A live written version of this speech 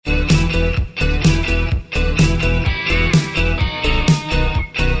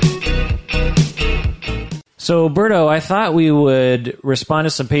So, Berto, I thought we would respond to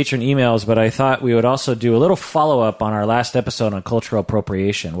some patron emails, but I thought we would also do a little follow-up on our last episode on cultural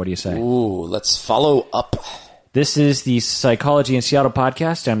appropriation. What do you say? Ooh, let's follow up. This is the Psychology in Seattle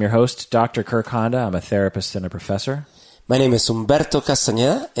podcast. I'm your host, Dr. Kirk Honda. I'm a therapist and a professor. My name is Humberto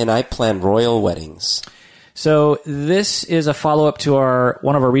Castañeda, and I plan royal weddings. So this is a follow-up to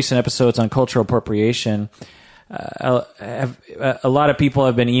one of our recent episodes on cultural appropriation. A lot of people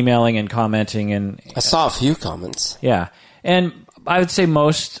have been emailing and commenting, and I saw a few comments. Yeah, and I would say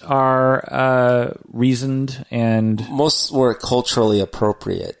most are reasoned, and most were culturally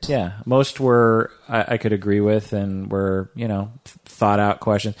appropriate. Yeah, most were I could agree with, and were thought out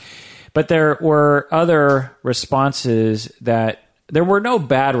questions. But there were other responses that there were no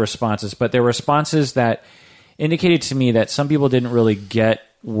bad responses, but there were responses that indicated to me that some people didn't really get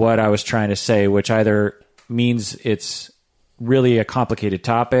what I was trying to say, which either means it's really a complicated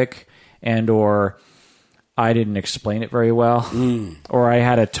topic and or I didn't explain it very well or I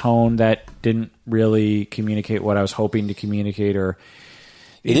had a tone that didn't really communicate what I was hoping to communicate. Or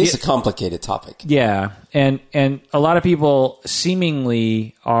it is a complicated topic. Yeah. And a lot of people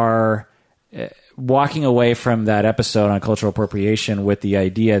seemingly are walking away from that episode on cultural appropriation with the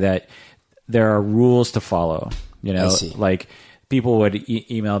idea that there are rules to follow, like people would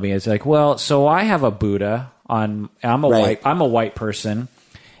email me. It's like, well, so I have a Buddha I'm a white person,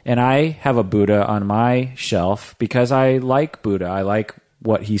 and I have a Buddha on my shelf because I like Buddha. I like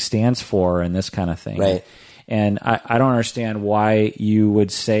what he stands for and this kind of thing. Right. And I don't understand why you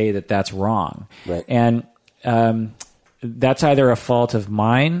would say that that's wrong. Right. And that's either a fault of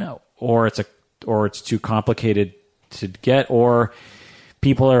mine, or it's too complicated to get, or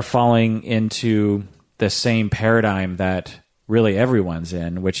people are falling into the same paradigm that really everyone's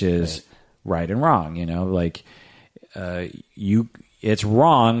in, which is right and wrong. It's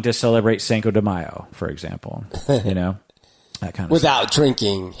wrong to celebrate Cinco de Mayo, for example. That kind of without stuff.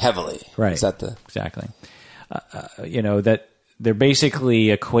 Drinking heavily. Right. Is that exactly? That they're basically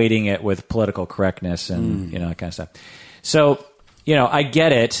equating it with political correctness and that kind of stuff. So I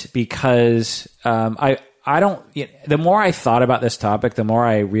get it because I don't. The more I thought about this topic, the more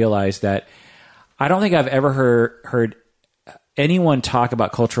I realized that I don't think I've ever heard anyone talk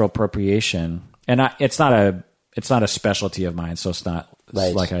about cultural appropriation, and it's not a specialty of mine, so it's not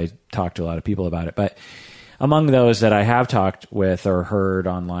like I talk to a lot of people about it. But among those that I have talked with or heard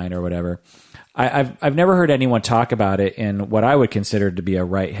online or whatever, I've never heard anyone talk about it in what I would consider to be a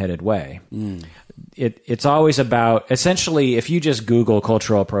right-headed way. It's always about, essentially, if you just Google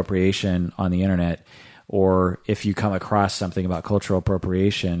cultural appropriation on the internet, or if you come across something about cultural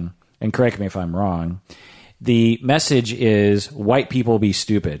appropriation, and correct me if I'm wrong, the message is white people be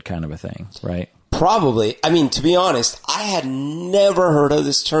stupid kind of a thing, right? Probably. I mean, to be honest, I had never heard of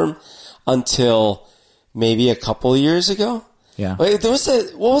this term until maybe a couple of years ago. Yeah. What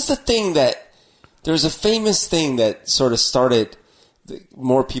was the thing that, there was a famous thing that sort of started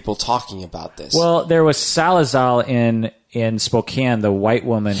more people talking about this. Well, there was Salazar in Spokane, the white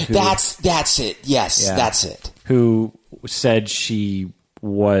woman who... That's it. Yes, that's it. Who said she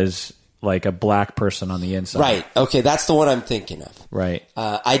was like a black person on the inside. Right. Okay, that's the one I'm thinking of. Right.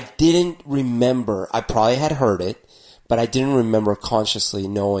 I didn't remember. I probably had heard it, but I didn't remember consciously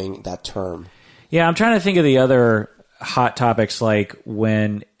knowing that term. Yeah, I'm trying to think of the other hot topics, like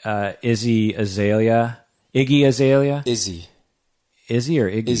when Iggy Azalea? Izzy or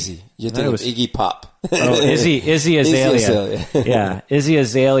Iggy? Izzy. You're thinking of Iggy Pop. Izzy Azalea. Yeah, Izzy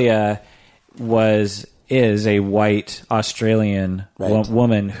Azalea is a white Australian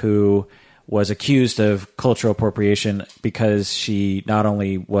woman who was accused of cultural appropriation because she not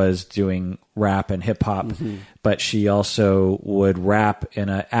only was doing rap and hip hop, but she also would rap in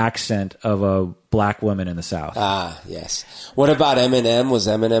an accent of a black woman in the South. Ah, yes. What about Eminem? Was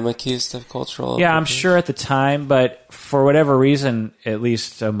Eminem accused of cultural appropriation? Yeah, I'm sure at the time, but for whatever reason, at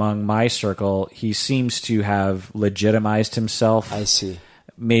least among my circle, he seems to have legitimized himself. I see.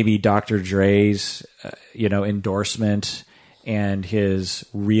 Maybe Dr. Dre's, endorsement and his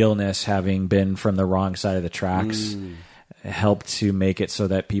realness, having been from the wrong side of the tracks, helped to make it so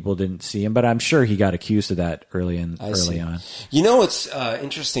that people didn't see him. But I'm sure he got accused of that early on. What's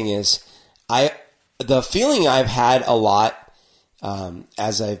interesting is the feeling I've had a lot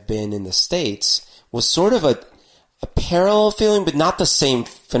as I've been in the States was sort of a parallel feeling, but not the same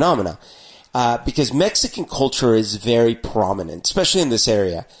phenomena. Because Mexican culture is very prominent, especially in this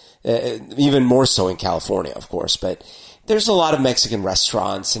area, even more so in California, of course. But there's a lot of Mexican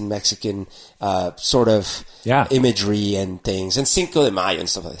restaurants and Mexican imagery and things, and Cinco de Mayo and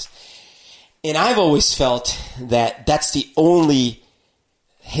stuff like this. And I've always felt that that's the only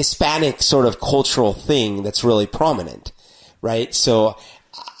Hispanic sort of cultural thing that's really prominent, right? So,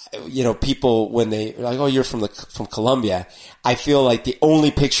 people, when they're like, oh, you're from Colombia, I feel like the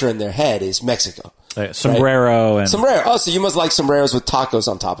only picture in their head is Mexico. Sombrero. Right? Sombrero. Oh, so you must like sombreros with tacos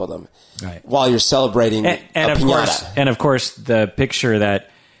on top of them. Right. While you're celebrating a piñata. And of course, the picture that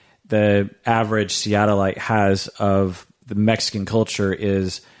the average Seattleite has of the Mexican culture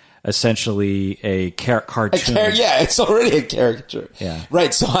is essentially a cartoon. It's already a caricature. Yeah.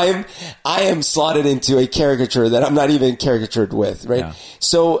 Right. So I am slotted into a caricature that I'm not even caricatured with. Right. Yeah.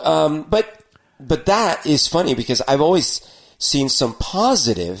 So, but that is funny because I've always seen some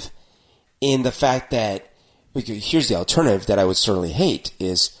positive in the fact that here's the alternative that I would certainly hate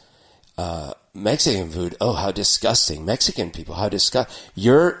is Mexican food. Oh, how disgusting! Mexican people, how disgusting!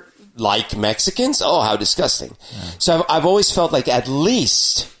 You're like Mexicans? Oh, how disgusting! Yeah. So I've always felt like at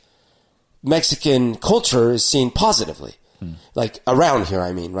least Mexican culture is seen positively, like around here.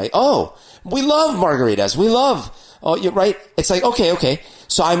 I mean, right? Oh, we love margaritas. We love. Oh, you're right. It's like okay.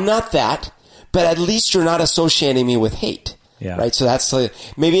 So I'm not that, but at least you're not associating me with hate. Yeah. Right. So that's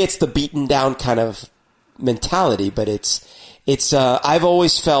maybe it's the beaten down kind of mentality, but it's I've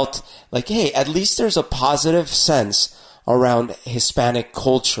always felt like, hey, at least there's a positive sense around Hispanic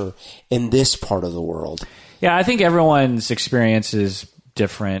culture in this part of the world. Yeah. I think everyone's experience is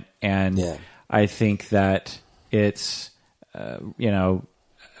different. And I think that it's,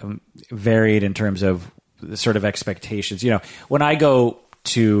 varied in terms of the sort of expectations. When I go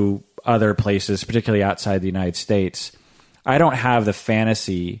to other places, particularly outside the United States, I don't have the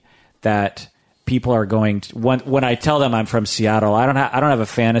fantasy that people are going to, when I tell them I'm from Seattle, I don't have a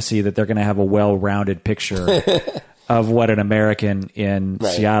fantasy that they're going to have a well-rounded picture of what an American in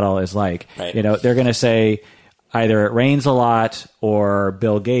Seattle is like. Right. They're going to say either it rains a lot or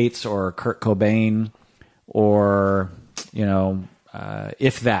Bill Gates or Kurt Cobain or,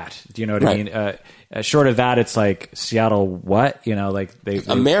 if that, do you know what I mean? Short of that, it's like Seattle, what? Like they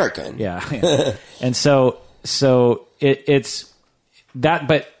American. Yeah. And so it's that,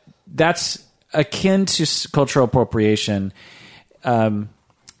 but that's akin to cultural appropriation. And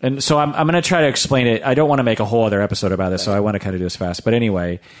so I'm going to try to explain it. I don't want to make a whole other episode about this, so I want to kind of do this fast. But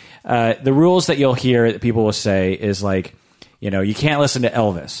anyway, the rules that you'll hear that people will say is like, you can't listen to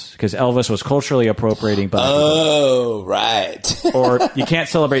Elvis because Elvis was culturally appropriating black people. Oh, right. Or you can't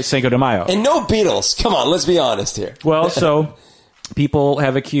celebrate Cinco de Mayo. And no Beatles. Come on, let's be honest here. Well, so people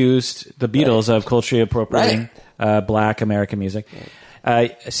have accused the Beatles of culturally appropriating black American music.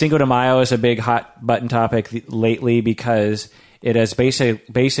 Cinco de Mayo is a big hot button topic lately because it has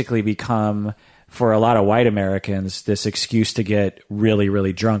basically become, for a lot of white Americans, this excuse to get really,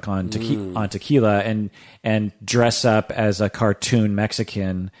 really drunk on tequila and dress up as a cartoon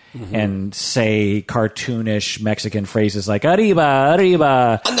Mexican and say cartoonish Mexican phrases like "arriba,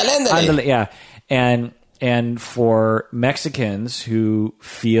 arriba," andale. Yeah, and for Mexicans who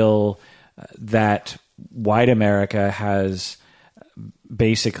feel that white America has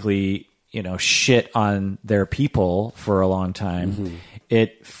basically shit on their people for a long time,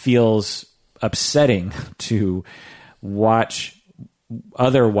 it feels upsetting to watch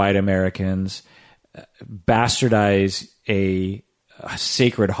other white Americans bastardize a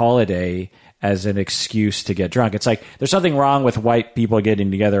sacred holiday as an excuse to get drunk. It's like there's something wrong with white people getting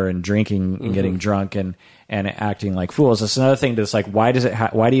together and drinking and getting drunk and acting like fools. It's another thing that's like, why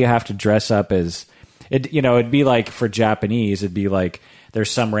do you have to dress up as it? It'd be like for Japanese, it'd be like there's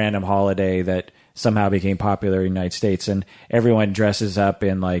some random holiday that somehow became popular in the United States and everyone dresses up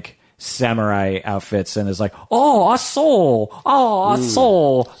in like samurai outfits and is like, a soul,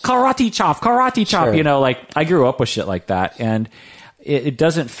 karate chop. Sure. Like I grew up with shit like that and it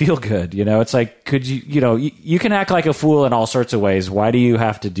doesn't feel good. It's like, could you can act like a fool in all sorts of ways. Why do you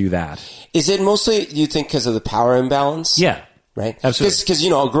have to do that? Is it mostly, you think, because of the power imbalance? Yeah. Right? Absolutely.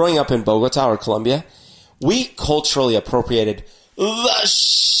 Because, growing up in Bogota or Colombia, we culturally appropriated the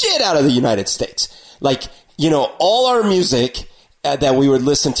shit out of the United States. Like, all our music that we would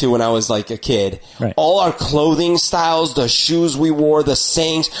listen to when I was like a kid, all our clothing styles, the shoes we wore, the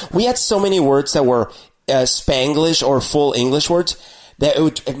sayings, we had so many words that were Spanglish or full English words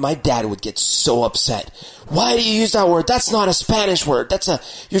that my dad would get so upset. Why do you use that word? That's not a Spanish word.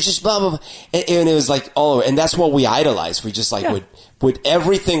 You're just blah, blah, blah. And it was like all over. And that's what we idolized. We just would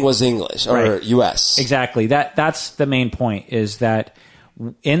everything was English or US. Exactly. That's the main point, is that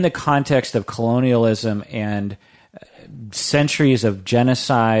in the context of colonialism and centuries of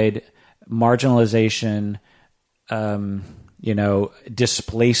genocide, marginalization,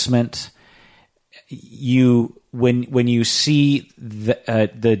 displacement, when you see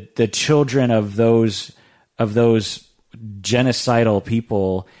the children of those genocidal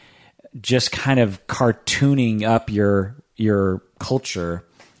people just kind of cartooning up your culture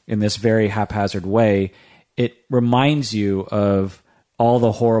in this very haphazard way, it reminds you of all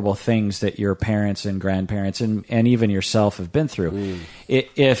the horrible things that your parents and grandparents and even yourself have been through.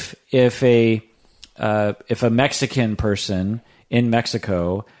 If a Mexican person in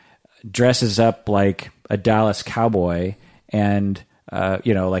Mexico dresses up like a Dallas cowboy and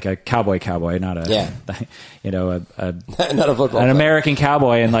like a cowboy, not a, not a football an American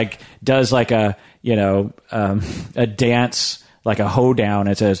cowboy, and like does like a dance, like a hoedown.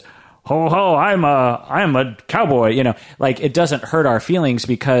 It says, "Ho ho, I'm a cowboy." Like it doesn't hurt our feelings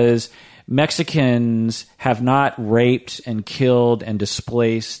because Mexicans have not raped and killed and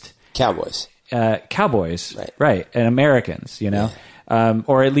displaced cowboys, right, and Americans,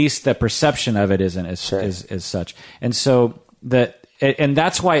 or at least the perception of it isn't as such, and so and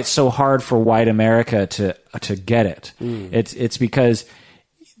that's why it's so hard for white America to get it. It's because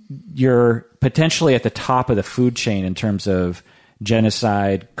you're potentially at the top of the food chain in terms of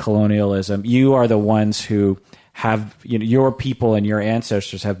genocide, colonialism. You are the ones who have, your people and your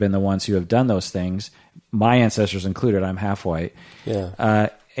ancestors have been the ones who have done those things. My ancestors included. I'm half white. Yeah.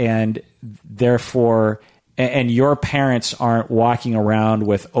 And therefore, and your parents aren't walking around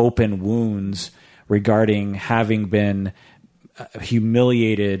with open wounds regarding having been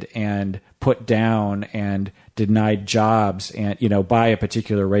humiliated and put down and denied jobs and by a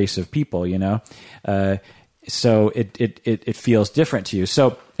particular race of people, so it feels different to you.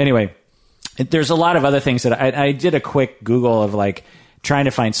 So anyway, there's a lot of other things that I did a quick Google of like trying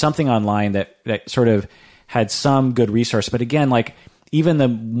to find something online that sort of had some good resource, but again, like even the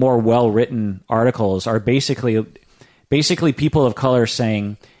more well-written articles are basically people of color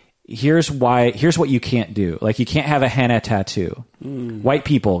saying, here's what you can't do. Like you can't have a henna tattoo. White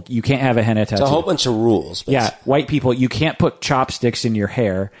people, you can't have a henna tattoo. It's a whole bunch of rules. Basically. Yeah, white people, you can't put chopsticks in your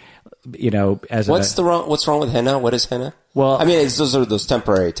hair. What's wrong with henna? What is henna? Well, I mean, those are those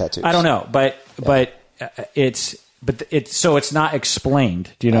temporary tattoos. I don't know, but it's so it's not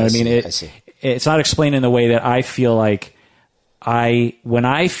explained. Do you know what I mean? I see. It's not explained in the way that I feel like when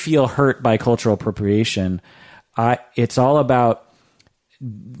I feel hurt by cultural appropriation, it's all about.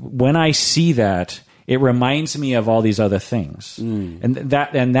 When I see that, it reminds me of all these other things, and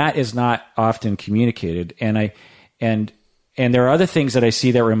that is not often communicated. And there are other things that I see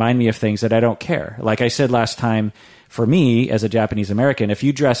that remind me of things that I don't care. Like I said last time, for me as a Japanese American, if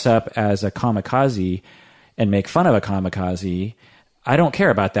you dress up as a kamikaze and make fun of a kamikaze, I don't care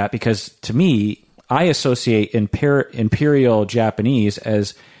about that because to me, I associate imperial Japanese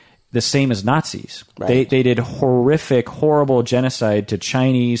as the same as Nazis. Right. They did horrible genocide to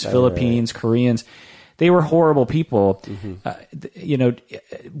Chinese, Philippines, Koreans. They were horrible people,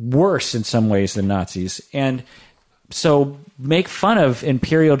 worse in some ways than Nazis. And so make fun of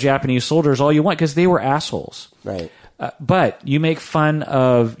imperial Japanese soldiers all you want because they were assholes. Right. But you make fun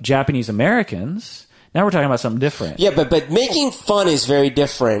of Japanese Americans. Now we're talking about something different. Yeah, but making fun is very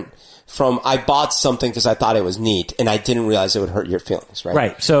different from I bought something because I thought it was neat and I didn't realize it would hurt your feelings, right?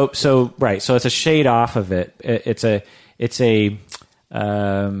 Right. So it's a shade off of it. It's an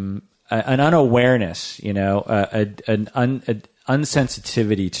unawareness, an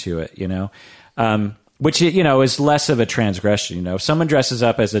unsensitivity to it, which is less of a transgression. If someone dresses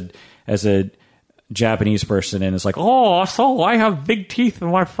up as a Japanese person and is like, oh, so I have big teeth in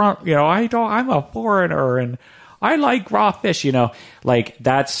my front, I'm a foreigner and I like raw fish, like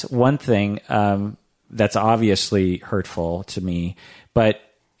that's one thing that's obviously hurtful to me. But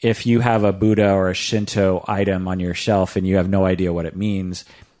if you have a Buddha or a Shinto item on your shelf and you have no idea what it means,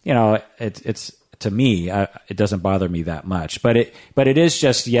 it's to me, it doesn't bother me that much. But it is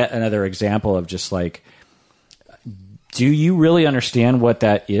just yet another example of just like, do you really understand what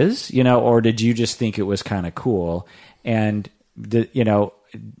that is? Or did you just think it was kind of cool? And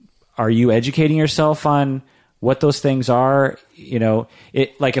are you educating yourself on what those things are?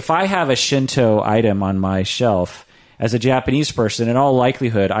 Like if I have a Shinto item on my shelf as a Japanese person, in all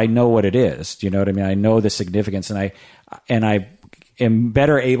likelihood, I know what it is. Do you know what I mean? I know the significance, and I am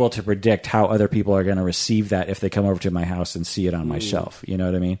better able to predict how other people are going to receive that if they come over to my house and see it on my shelf. You know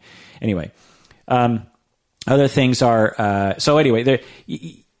what I mean? Anyway, other things are so. Anyway,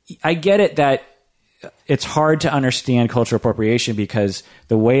 I get it that it's hard to understand cultural appropriation because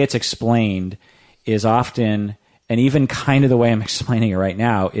the way it's explained is often, and even kind of the way I'm explaining it right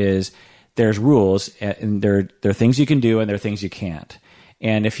now, is there's rules and there are things you can do and there are things you can't.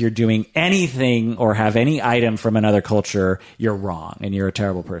 And if you're doing anything or have any item from another culture, you're wrong and you're a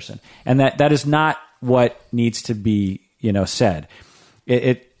terrible person. And that is not what needs to be, said.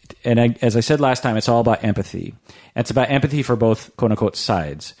 as I said last time, it's all about empathy. And it's about empathy for both quote unquote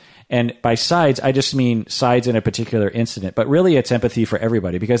sides. And by sides, I just mean sides in a particular incident, but really it's empathy for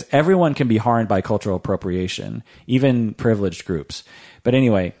everybody because everyone can be harmed by cultural appropriation, even privileged groups. But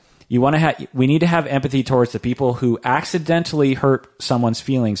anyway, we need to have empathy towards the people who accidentally hurt someone's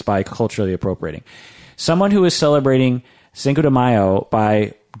feelings by culturally appropriating. Someone who is celebrating Cinco de Mayo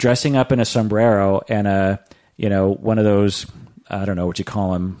by dressing up in a sombrero and one of those, I don't know what you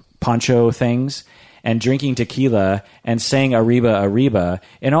call them, poncho things, and drinking tequila and saying Arriba, Arriba,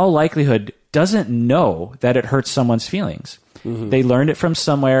 in all likelihood, doesn't know that it hurts someone's feelings. Mm-hmm. They learned it from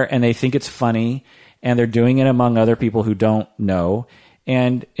somewhere and they think it's funny and they're doing it among other people who don't know.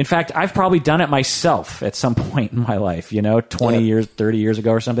 And in fact, I've probably done it myself at some point in my life, 20 years, 30 years ago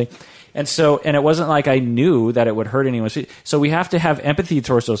or something. And it wasn't like I knew that it would hurt anyone's feelings. So we have to have empathy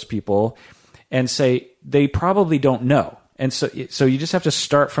towards those people and say they probably don't know. And so you just have to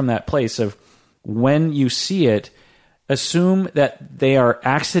start from that place of when you see it, assume that they are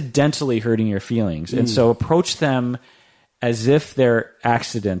accidentally hurting your feelings. And so approach them as if they're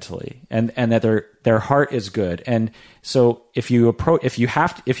accidentally and that their heart is good. And so if you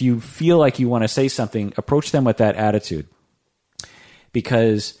feel like you want to say something, approach them with that attitude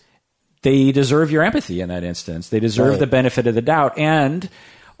because they deserve your empathy in that instance. They deserve the benefit of the doubt. And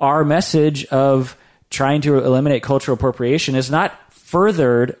our message of trying to eliminate cultural appropriation is not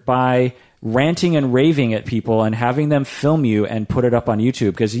furthered by ranting and raving at people and having them film you and put it up on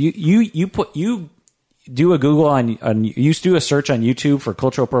YouTube because you do a Google you do a search on YouTube for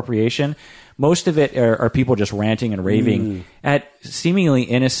cultural appropriation. Most of it are people just ranting and raving at seemingly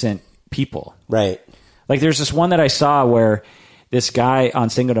innocent people. Right. Like there's this one that I saw where this guy on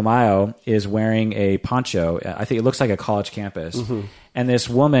Cinco de Mayo is wearing a poncho. I think it looks like a college campus. Mm-hmm. And this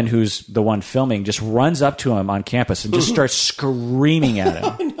woman who's the one filming just runs up to him on campus and just starts screaming at him.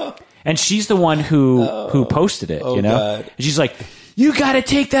 Oh, no. And she's the one who posted it, God. And she's like, "You got to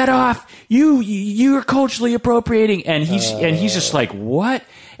take that off. You're culturally appropriating." And he's just like, "What?"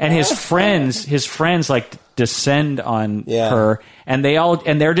 And his friends like descend on her, and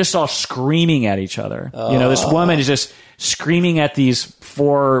they're just all screaming at each other. This woman is just screaming at these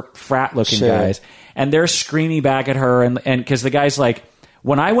four frat-looking guys, and they're screaming back at her, and because the guy's like,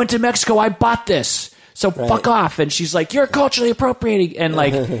 "When I went to Mexico, I bought this. So fuck off." And she's like, "You're culturally appropriating." And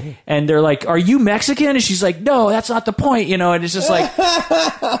like, and they're like, "Are you Mexican?" And she's like, "No, that's not the point." And it's just like,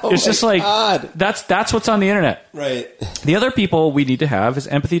 God. That's what's on the internet. Right. The other people we need to have is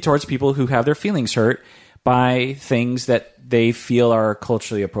empathy towards people who have their feelings hurt by things that they feel are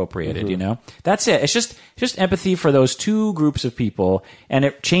culturally appropriated. Mm-hmm. That's it. It's just empathy for those two groups of people. And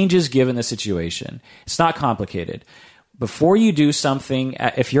it changes given the situation. It's not complicated. Before you do something,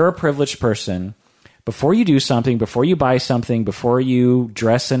 if you're a privileged person, before you do something, before you buy something, before you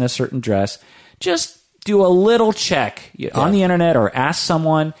dress in a certain dress, just do a little check on the internet or ask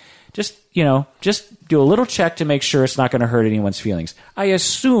someone. Just do a little check to make sure it's not going to hurt anyone's feelings. I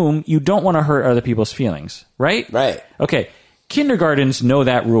assume you don't want to hurt other people's feelings, right? Right. Okay. Kindergartens know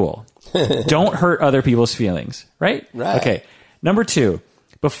that rule. Don't hurt other people's feelings, right? Right. Okay. Number 2,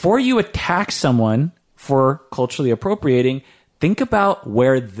 before you attack someone for culturally appropriating, think about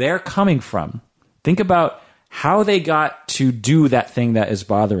where they're coming from. Think about how they got to do that thing that is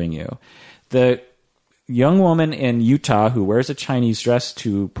bothering you. The young woman in Utah who wears a Chinese dress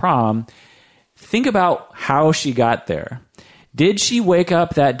to prom, think about how she got there. Did she wake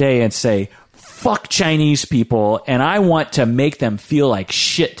up that day and say, "Fuck Chinese people, and I want to make them feel like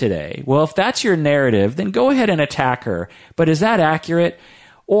shit today"? Well, if that's your narrative, then go ahead and attack her. But is that accurate?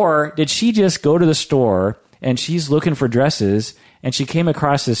 Or did she just go to the store and she's looking for dresses and she came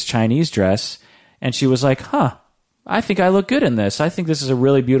across this Chinese dress and she was like, I think I look good in this. I think this is a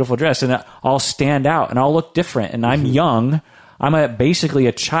really beautiful dress and I'll stand out and I'll look different. And I'm young. I'm basically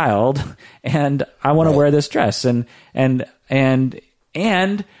a child and I want to wear this dress. And I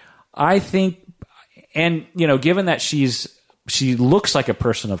think, given that she looks like a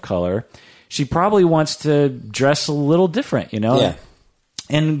person of color, she probably wants to dress a little different, Yeah.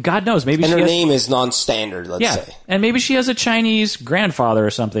 And God knows, maybe her name is non-standard, let's say. And maybe she has a Chinese grandfather or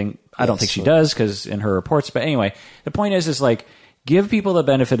something. I don't think she does because in her reports. But anyway, the point is like give people the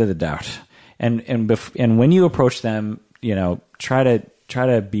benefit of the doubt, and when you approach them, try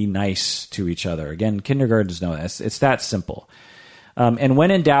to be nice to each other. Again, kindergartens know that. It's that simple. And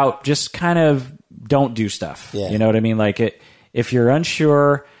when in doubt, just kind of don't do stuff. Yeah. You know what I mean? Like if you're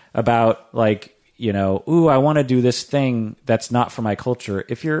unsure about I want to do this thing that's not for my culture.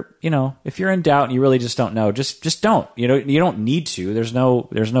 If you're in doubt and you really just don't know, just don't. You don't need to. There's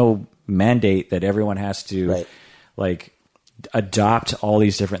no mandate that everyone has to adopt all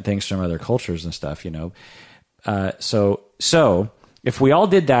these different things from other cultures and stuff, So if we all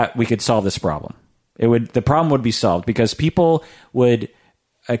did that, we could solve this problem. The problem would be solved because people would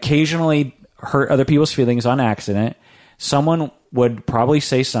occasionally hurt other people's feelings on accident. Someone would probably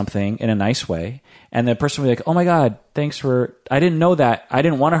say something in a nice way, and the person would be like, "Oh my God, I didn't know that. I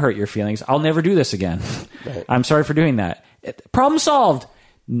didn't want to hurt your feelings. I'll never do this again. Right. I'm sorry for doing that." Problem solved.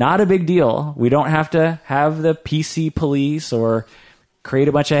 Not a big deal. We don't have to have the PC police or create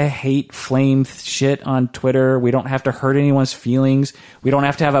a bunch of hate flame shit on Twitter. We don't have to hurt anyone's feelings. We don't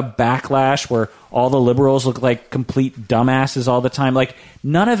have to have a backlash where all the liberals look like complete dumbasses all the time. Like,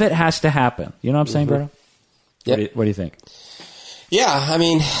 none of it has to happen. You know what I'm saying, Berto? Yep. What do you think? Yeah, I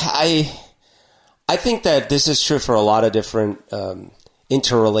mean, I think that this is true for a lot of different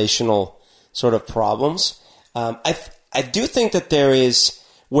interrelational sort of problems. I do think that there is,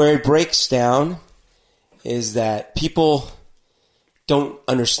 where it breaks down is that people don't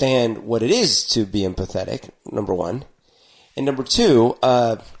understand what it is to be empathetic, number one. And number two,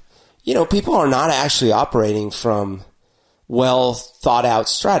 people are not actually operating from well thought out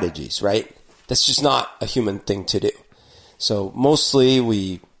strategies, right? That's just not a human thing to do. So mostly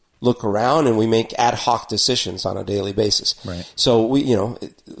we look around and we make ad hoc decisions on a daily basis. Right. So we,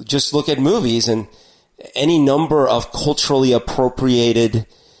 just look at movies and any number of culturally appropriated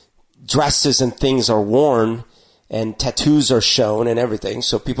dresses and things are worn and tattoos are shown and everything.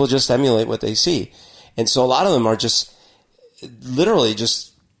 So people just emulate what they see. And so a lot of them are just literally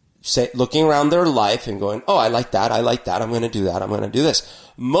just looking around their life and going, "Oh, I like that. I'm going to do that. I'm going to do this."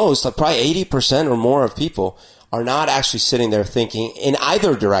 Most, probably 80% or more of people are not actually sitting there thinking in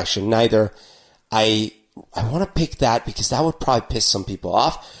either direction. Neither, I want to pick that because that would probably piss some people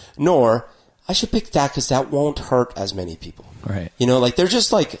off, nor I should pick that because that won't hurt as many people. Right. They're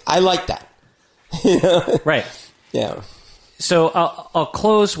just like, I like that. Right. Yeah. So I'll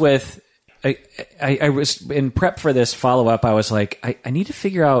close with, I was in prep for this follow-up. I was like, I need to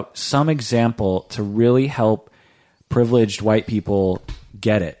figure out some example to really help privileged white people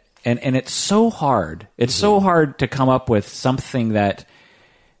get it. And it's so hard. It's so hard to come up with something that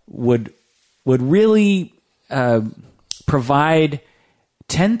would really provide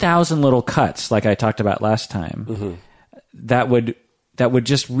 10,000 little cuts, like I talked about last time, that would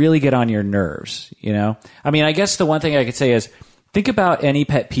just really get on your nerves, I mean, I guess the one thing I could say is think about any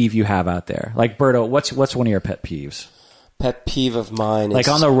pet peeve you have out there. Like, Berto, what's one of your pet peeves? Pet peeve of mine is... Like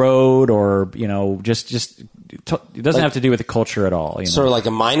on the road or, just it doesn't have to do with the culture at all. Sort of like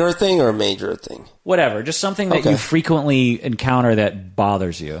a minor thing or a major thing? Whatever. Just something that you frequently encounter that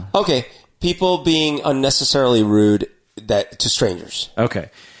bothers you. Okay. People being unnecessarily rude to strangers.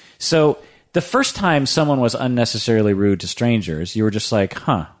 Okay. So the first time someone was unnecessarily rude to strangers, you were just like,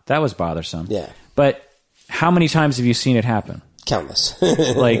 that was bothersome. Yeah. But how many times have you seen it happen? Countless.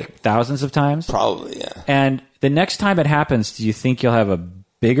 Like thousands of times? Probably, yeah. And the next time it happens, do you think you'll have a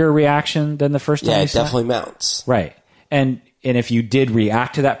bigger reaction than the first time? Yeah, it definitely mounts. Right. And if you did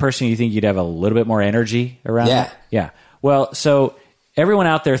react to that person, you think you'd have a little bit more energy around that? Yeah. Well, so everyone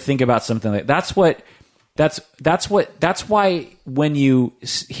out there think about something like that's why when you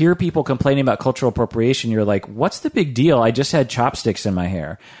hear people complaining about cultural appropriation, you're like, what's the big deal? I just had chopsticks in my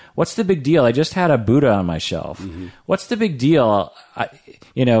hair. What's the big deal? I just had a Buddha on my shelf. What's the big deal?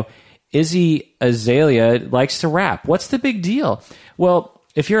 Izzy Azalea likes to rap. What's the big deal? Well,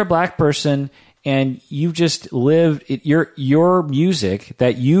 if you're a black person and you just lived your music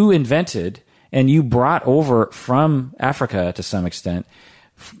that you invented and you brought over from Africa to some extent,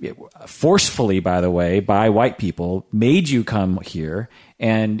 forcefully, by the way, by white people, made you come here,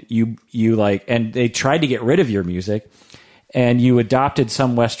 and and they tried to get rid of your music, and you adopted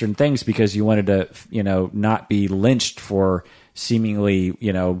some Western things because you wanted to, not be lynched for seemingly,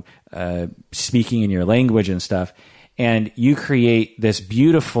 speaking in your language and stuff. And you create this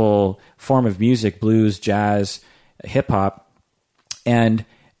beautiful form of music, blues, jazz, hip hop, and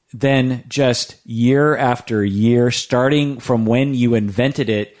then just year after year, starting from when you invented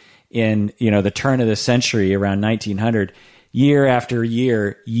it in, the turn of the century around 1900, year after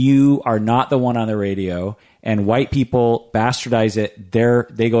year, you are not the one on the radio, and white people bastardize it.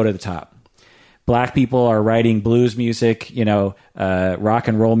 They go to the top. Black people are writing blues music, rock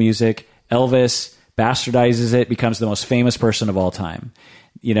and roll music. Elvis bastardizes it, becomes the most famous person of all time.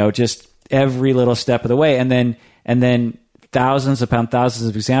 Just every little step of the way. And then thousands upon thousands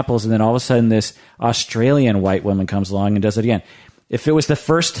of examples, and then all of a sudden this Australian white woman comes along and does it again. If it was the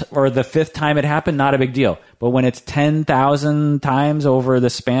first or the fifth time it happened, not a big deal. But when it's 10,000 times over the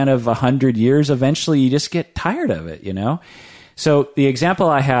span of 100 years, eventually you just get tired of it, So the example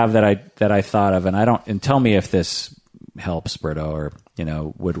I have that I thought of, and tell me if this helps, Berto, or,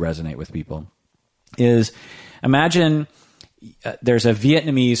 would resonate with people, is imagine there's a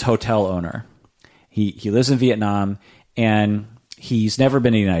Vietnamese hotel owner. He lives in Vietnam, and he's never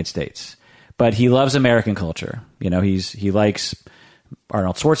been to the United States, but he loves American culture. He likes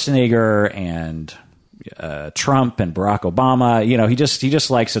Arnold Schwarzenegger and Trump and Barack Obama. He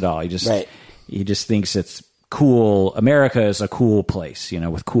just likes it all. He just thinks it's cool. America is a cool place,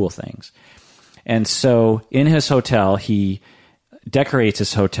 with cool things. And so in his hotel, he decorates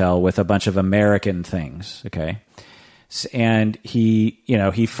his hotel with a bunch of American things. Okay. And he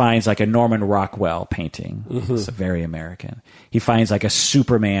finds like a Norman Rockwell painting. Mm-hmm. It's very American. He finds like a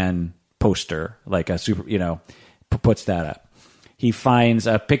Superman poster, like a puts that up. He finds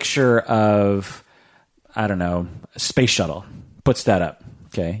a picture of, I don't know, a space shuttle, puts that up.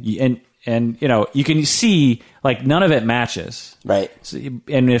 Okay. And you can see like none of it matches. Right. So,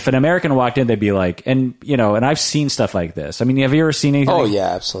 and if an American walked in, they'd be like, and I've seen stuff like this. I mean, have you ever seen anything? Oh yeah,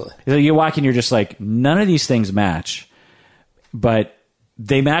 absolutely. So you walk in, you're just like, none of these things match, but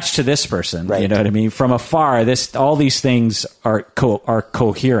they match to this person. Right. You know what I mean? From afar, all these things are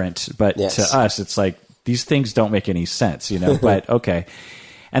coherent, but yes. To us, it's like, these things don't make any sense, but okay.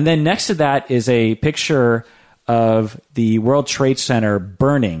 And then next to that is a picture of the World Trade Center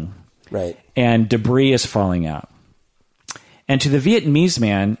burning. Right. And debris is falling out. And to the Vietnamese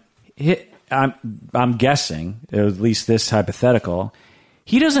man, I'm guessing, at least this hypothetical,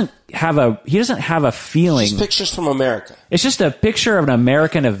 he doesn't have a feeling. Just pictures from America. It's just a picture of an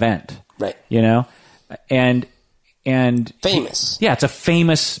American event. Right. And famous. Yeah, it's a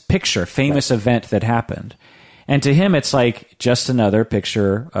famous picture, famous event that happened. And to him, it's like just another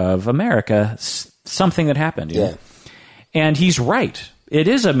picture of America, something that happened. Yeah. And he's right. It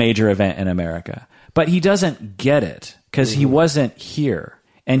is a major event in America, but he doesn't get it because he wasn't here,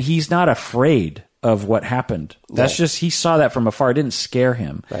 and he's not afraid of what happened. That's just, he saw that from afar. It didn't scare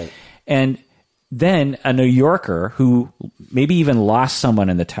him. Right. And then a New Yorker who maybe even lost someone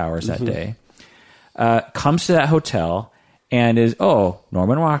in the towers that day comes to that hotel and is, oh,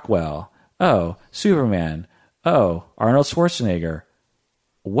 Norman Rockwell. Oh, Superman. Oh, Arnold Schwarzenegger.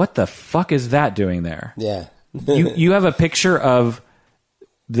 What the fuck is that doing there? Yeah. You have a picture of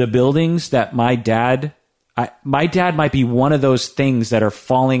the buildings that my dad might be one of those things that are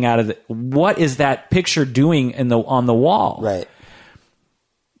falling out of what is that picture doing on the wall? Right.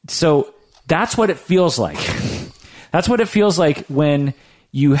 So that's what it feels like. That's what it feels like when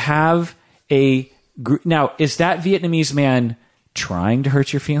you have a group. Now, is that Vietnamese man trying to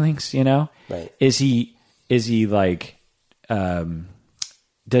hurt your feelings? Right. Is he like,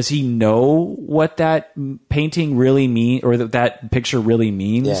 does he know what that painting really means, or that picture really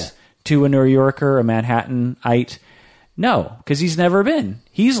means to a New Yorker, a Manhattanite? No, because he's never been.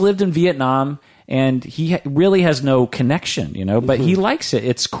 He's lived in Vietnam, and he really has no connection, but he likes it.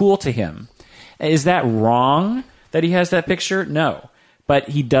 It's cool to him. Is that wrong that he has that picture? No. But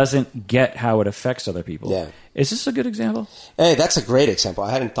he doesn't get how it affects other people. Yeah. Is this a good example? Hey, that's a great example.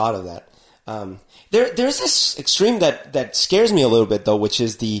 I hadn't thought of that. There's this extreme that scares me a little bit, though, which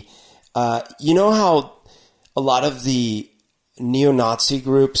is the, how a lot of the neo-Nazi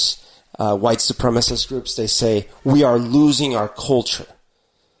groups, white supremacist groups, they say, we are losing our culture.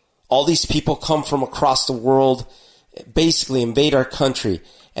 All these people come from across the world, basically invade our country,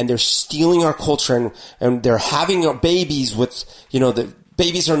 and they're stealing our culture, and they're having our babies with, the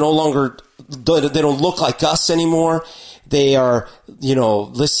babies are no longer, they don't look like us anymore. They are,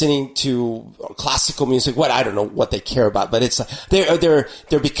 listening to classical music. I don't know what they care about, but it's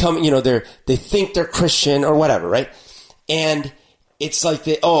they're becoming, they think they're Christian or whatever, right? And it's like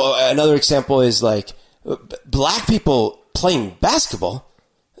another example is like black people playing basketball.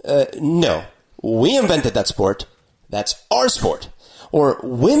 No, we invented that sport. That's our sport. Or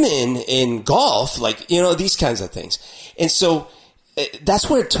women in golf, these kinds of things. And so that's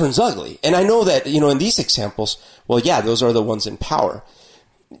where it turns ugly. And I know that, in these examples, those are the ones in power.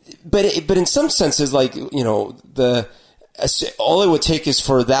 But in some senses, all it would take is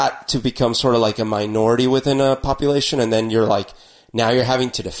for that to become sort of like a minority within a population. And then now you're having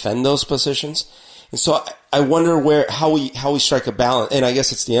to defend those positions. And so I wonder how we strike a balance. And I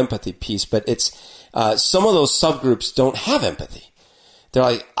guess it's the empathy piece, but it's, some of those subgroups don't have empathy. They're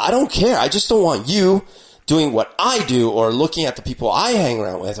like, I don't care. I just don't want you doing what I do or looking at the people I hang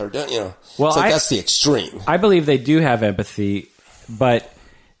around with or, Well, that's the extreme. I believe they do have empathy, but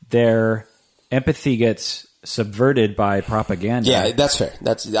their empathy gets subverted by propaganda. Yeah, that's fair.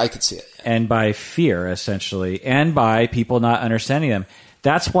 I could see it. And by fear, essentially, and by people not understanding them.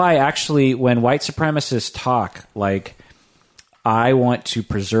 That's why, actually, when white supremacists talk like, I want to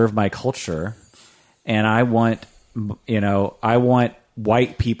preserve my culture, and I want I want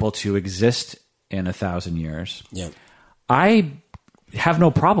white people to exist in 1,000 years. Yeah. I have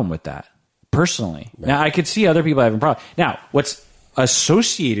no problem with that personally. Right. Now, I could see other people having a problem. Now, what's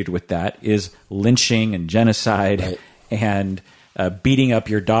associated with that is lynching and genocide, right, and beating up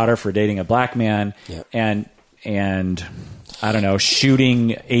your daughter for dating a black man, yep, and I don't know,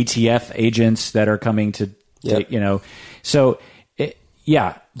 shooting ATF agents that are coming to, yep, So,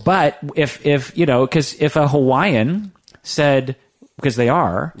 but if because if a Hawaiian said, because they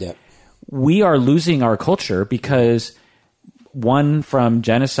are, yep, we are losing our culture because 1 from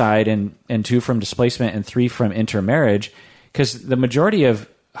genocide and 2 from displacement and 3 from intermarriage, because the majority of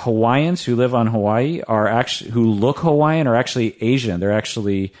Hawaiians who live on Hawaii who look Hawaiian are actually Asian. They're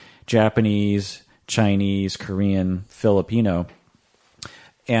actually Japanese, Chinese, Korean, Filipino.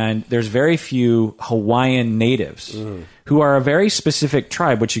 And there's very few Hawaiian natives who are a very specific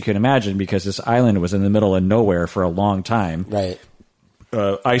tribe, which you can imagine because this island was in the middle of nowhere for a long time. Right.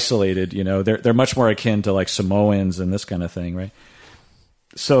 Isolated, they're much more akin to like Samoans and this kind of thing, right?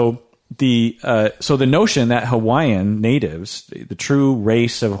 So the notion that Hawaiian natives, the true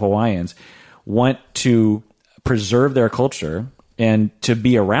race of Hawaiians, want to preserve their culture and to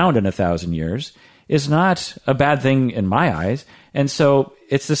be around in 1,000 years is not a bad thing in my eyes. And so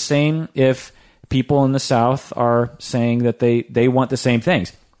it's the same if people in the South are saying that they want the same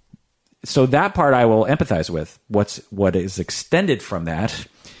things. So that part I will empathize with. What is extended from that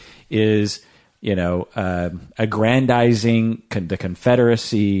is, aggrandizing the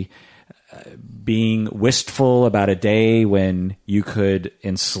Confederacy, being wistful about a day when you could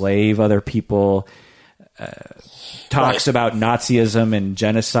enslave other people, talks about Nazism and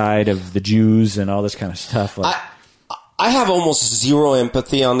genocide of the Jews and all this kind of stuff. I have almost zero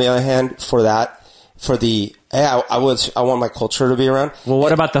empathy, on the other hand, for that. For the, I want my culture to be around. Well,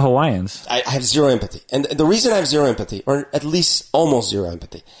 what about the Hawaiians? I have zero empathy. And the reason I have zero empathy, or at least almost zero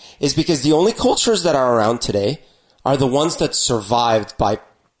empathy, is because the only cultures that are around today are the ones that survived by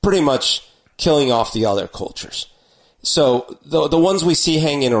pretty much killing off the other cultures. So the ones we see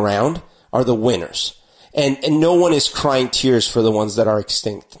hanging around are the winners. And no one is crying tears for the ones that are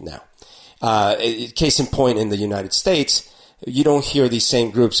extinct now. Case in point, in the United States, you don't hear these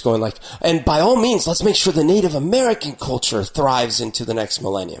same groups going like, and by all means, let's make sure the Native American culture thrives into the next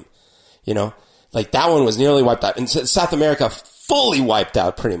millennium. Like that one was nearly wiped out. And South America fully wiped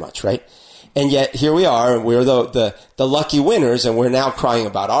out pretty much, right? And yet here we are, and we're the lucky winners, and we're now crying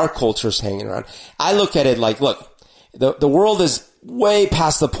about our cultures hanging around. I look at it like, look, the world is way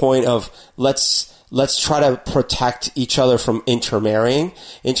past the point of let's try to protect each other from intermarrying.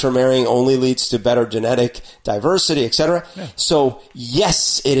 Intermarrying only leads to better genetic diversity, etc. Yeah. So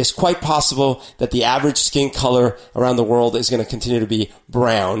yes, it is quite possible that the average skin color around the world is going to continue to be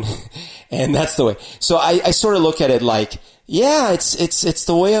brown. And that's the way. So I sort of look at it like, yeah, it's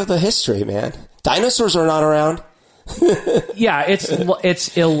the way of the history, man. Dinosaurs are not around. Yeah,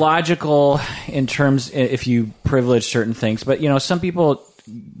 it's illogical in terms if you privilege certain things. But, some people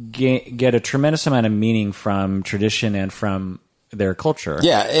get a tremendous amount of meaning from tradition and from their culture.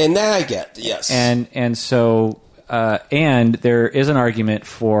 Yeah, and that I get, yes. And so and there is an argument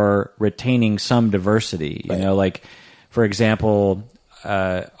for retaining some diversity. Right. Like, for example,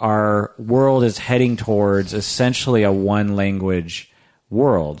 our world is heading towards essentially a one language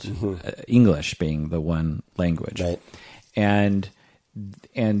world, English being the one language. Right. And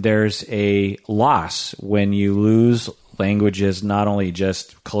there's a loss when you lose languages, not only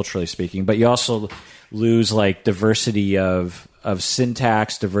just culturally speaking, but you also lose like diversity of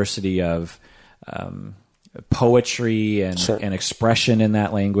syntax, diversity of poetry and expression in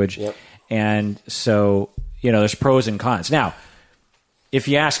that language. Yep. And so, there's pros and cons. Now, if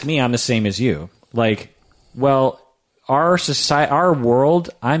you ask me, I'm the same as you. Like, well, our society, our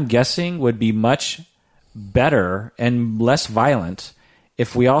world, I'm guessing, would be much better and less violent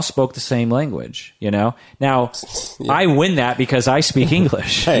if we all spoke the same language, Now, yeah. I win that because I speak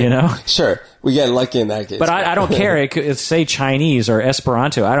English, Hey, Sure. We get lucky in that case. But I don't care. It could say Chinese or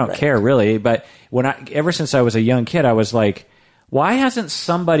Esperanto. I don't care really. But ever since I was a young kid, I was like, why hasn't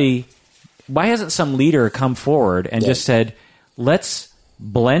some leader come forward and just said, let's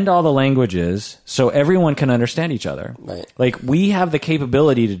blend all the languages so everyone can understand each other. Right. Like, we have the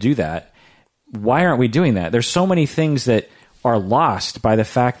capability to do that. Why aren't we doing that? There's so many things that are lost by the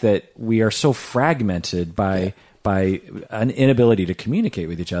fact that we are so fragmented by an inability to communicate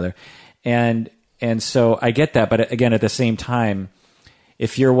with each other. And so I get that. But again, at the same time,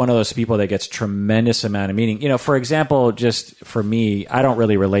 if you're one of those people that gets tremendous amount of meaning, for example, just for me, I don't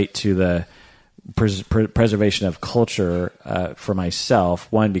really relate to the preservation of culture for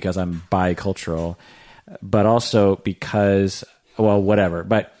myself. One, because I'm bicultural. but also because, well, whatever.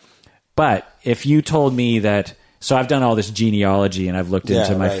 But if you told me that, so I've done all this genealogy and I've looked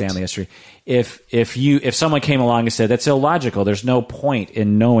into my family history. If someone came along and said that's illogical, there's no point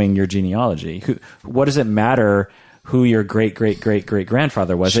in knowing your genealogy. What does it matter who your great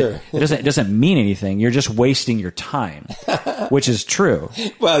grandfather was? Sure. It doesn't mean anything. You're just wasting your time, which is true.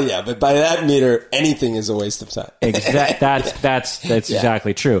 Well, yeah, but by that meter, anything is a waste of time. That's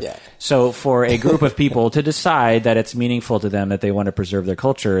exactly true. Yeah. So for a group of people to decide that it's meaningful to them that they want to preserve their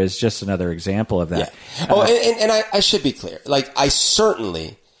culture is just another example of that. Yeah. And I should be clear. Like, I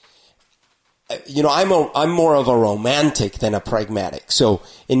certainly, I'm more of a romantic than a pragmatic. So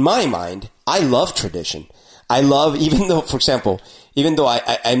in my mind, I love tradition. I love, even though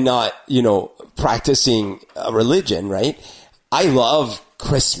I'm not, practicing a religion, right? I love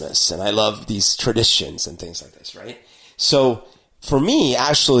Christmas and I love these traditions and things like this, right? So for me,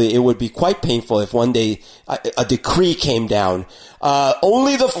 actually, it would be quite painful if one day a decree came down.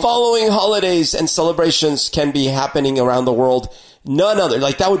 Only the following holidays and celebrations can be happening around the world. None other.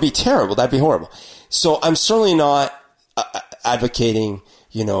 Like, that would be terrible. That'd be horrible. So I'm certainly not advocating,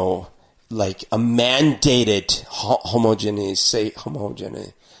 like a mandated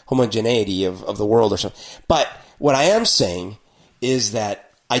homogeneity of the world or something. But what I am saying is that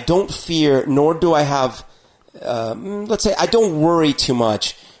I don't fear, nor do I have, let's say, I don't worry too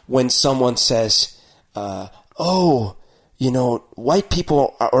much when someone says, white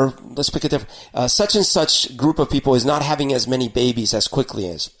people or let's pick a different, such and such group of people is not having as many babies as quickly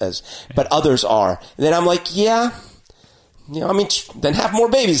as but others are. And then I'm like, then have more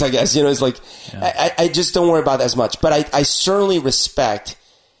babies, I guess. It's like, I just don't worry about that as much. But I certainly respect,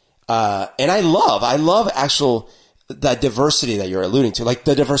 and I love actual, that diversity that you're alluding to, like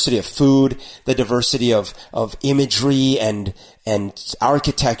the diversity of food, the diversity of imagery and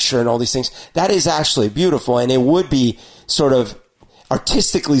architecture and all these things. That is actually beautiful. And it would be sort of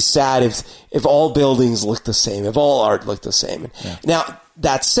artistically sad if all buildings looked the same, if all art looked the same. Yeah. Now,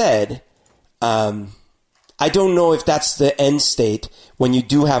 that said, I don't know if that's the end state when you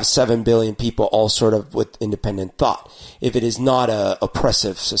do have 7 billion people all sort of with independent thought, if it is not a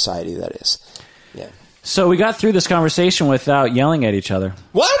oppressive society, that is. Yeah. So we got through this conversation without yelling at each other.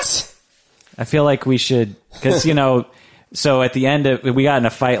 What? I feel like we should, because, so at the end we got in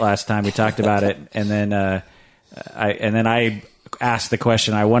a fight last time, we talked about it, and then I asked the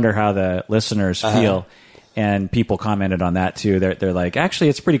question, I wonder how the listeners feel, and people commented on that too. They're like, actually,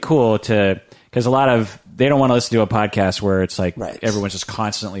 it's pretty cool because they don't want to listen to a podcast where it's like everyone's just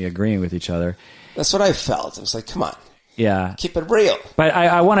constantly agreeing with each other. That's what I felt. I was like, come on. Yeah. Keep it real.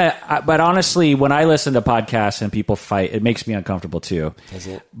 But but honestly, when I listen to podcasts and people fight, it makes me uncomfortable too. Does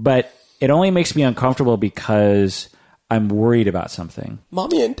it? But it only makes me uncomfortable because I'm worried about something.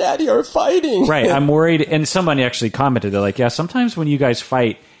 Mommy and Daddy are fighting. Right. I'm worried. And somebody actually commented, they're like, yeah, sometimes when you guys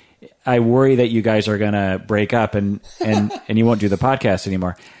fight, I worry that you guys are going to break up and you won't do the podcast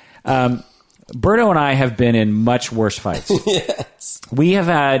anymore. Berto and I have been in much worse fights. Yes. We have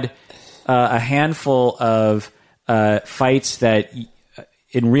had a handful of fights that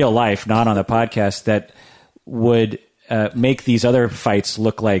in real life, not on the podcast, that would make these other fights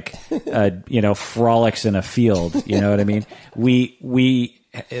look like frolics in a field. You know what I mean? We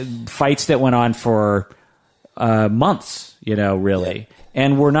fights that went on for months. Really,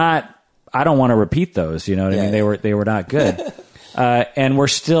 and we're not. I don't want to repeat those. You know what I mean? They were not good. And we're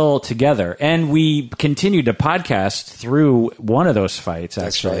still together, and we continued to podcast through one of those fights.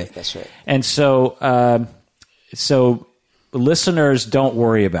 Actually, that's right. And so listeners, don't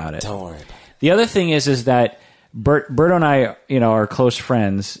worry about it. Don't worry about it. The other thing is that Berto and I, are close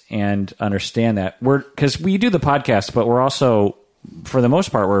friends and understand that because we do the podcast, but we're also, for the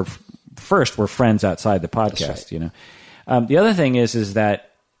most part, we're friends outside the podcast. Right. The other thing is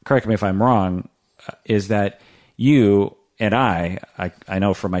that, correct me if I'm wrong, is that you and I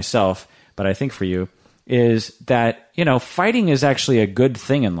know for myself, but I think for you, is that, fighting is actually a good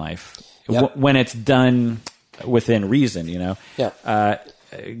thing in life when it's done within reason, Yeah.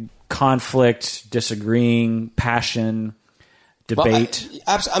 Conflict, disagreeing, passion, debate.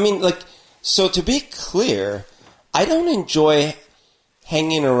 Well, so to be clear, I don't enjoy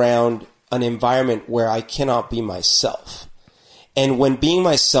hanging around an environment where I cannot be myself. And when being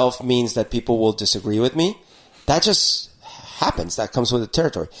myself means that people will disagree with me, that just happens. That comes with the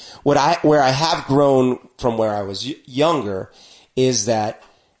territory. Where I have grown from where I was younger is that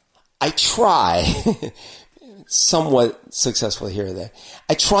I try, somewhat successfully here or there,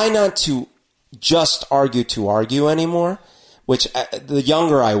 I try not to just argue to argue anymore, which the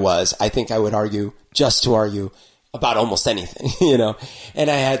younger I was, I think I would argue just to argue about almost anything, And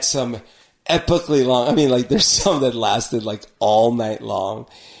I had some epically long. I mean, like there's some that lasted like all night long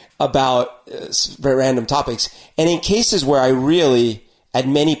about random topics. And in cases where I really, at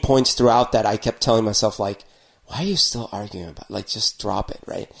many points throughout that, I kept telling myself like, why are you still arguing about it? Like, just drop it,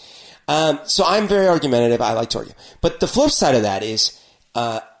 right? So I'm very argumentative. I like to argue. But the flip side of that is,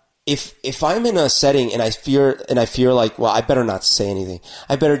 if I'm in a setting and I fear like, well, I better not say anything.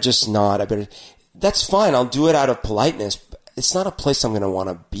 I better just not. That's fine. I'll do it out of politeness. It's not a place I'm going to want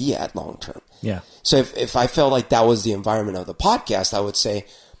to be at long term. Yeah. So if I felt like that was the environment of the podcast, I would say,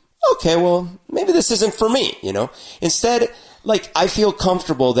 okay, well, maybe this isn't for me, you know? Instead, like, I feel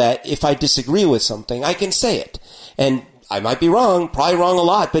comfortable that if I disagree with something, I can say it. And I might be wrong, probably wrong a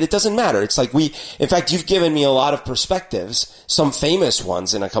lot, but it doesn't matter. It's like in fact, you've given me a lot of perspectives, some famous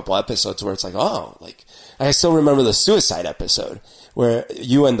ones in a couple episodes where it's like, oh, like, I still remember the suicide episode where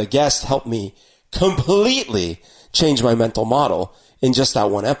you and the guest helped me completely change my mental model in just that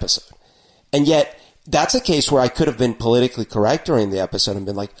one episode. And yet, that's a case where I could have been politically correct during the episode and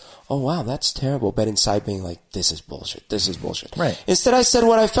been like, oh, wow, that's terrible. But inside being like, this is bullshit. This is bullshit. Right. Instead, I said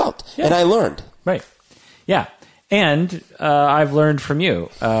what I felt and I learned. Right. Yeah. And I've learned from you.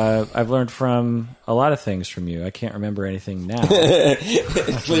 I've learned from a lot of things from you. I can't remember anything now.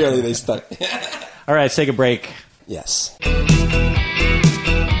 Clearly, they stuck. All right, let's take a break. Yes.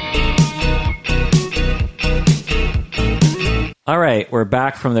 All right, we're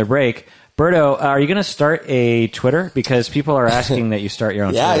back from the break. Berto, are you going to start a Twitter? Because people are asking that you start your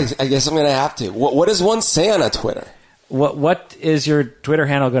own Twitter. Yeah, I guess I'm going to have to. What does one say on a Twitter? What is your Twitter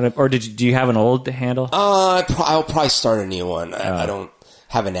handle going to... Or do you have an old handle? I'll probably start a new one. I don't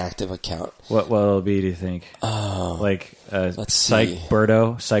have an active account. What will it be, do you think? Like Psycho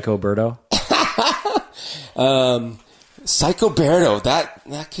Berto? Psycho Berto.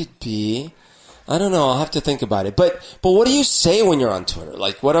 That could be... I don't know. I'll have to think about it. But what do you say when you're on Twitter?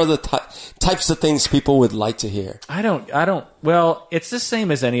 Like, what are the types of things people would like to hear? I don't. Well, it's the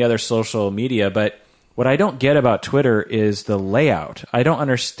same as any other social media, but what I don't get about Twitter is the layout. I don't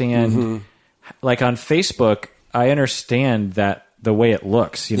understand. Like on Facebook, I understand that the way it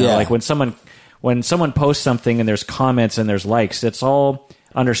looks. You know, like when someone posts something and there's comments and there's likes, it's all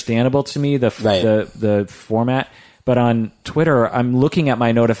understandable to me. The format. But on Twitter, I'm looking at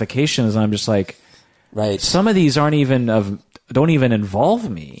my notifications and I'm just like, some of these don't even involve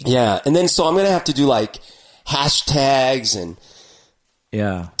me. Yeah. And then, so I'm going to have to do like hashtags and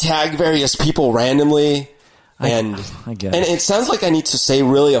tag various people randomly. I guess. And it sounds like I need to say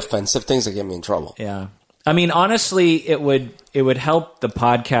really offensive things that get me in trouble. Yeah. I mean, honestly, it would help the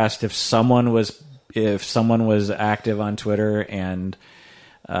podcast if someone was active on Twitter, and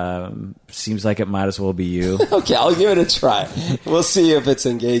seems like it might as well be you. Okay, I'll give it a try. We'll see if it's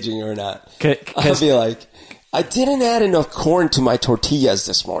engaging or not. I'll be like, I didn't add enough corn to my tortillas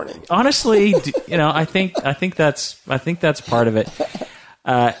this morning. Honestly, I think that's part of it.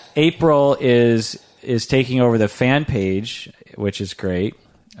 April is taking over the fan page, which is great.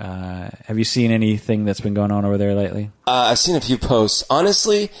 Have you seen anything that's been going on over there lately? I've seen a few posts.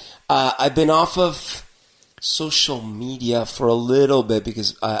 Honestly, I've been off of social media for a little bit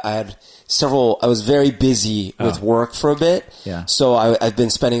because I was very busy with work for a bit. Yeah. So I've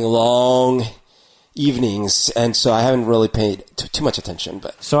been spending long evenings, and so I haven't really paid too much attention.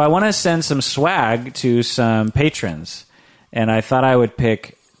 But so I want to send some swag to some patrons, and I thought I would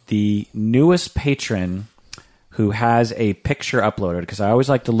pick the newest patron who has a picture uploaded, because I always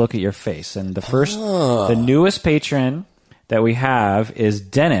like to look at your face. And the newest patron that we have is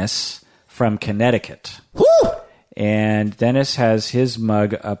Dennis from Connecticut. Woo! And Dennis has his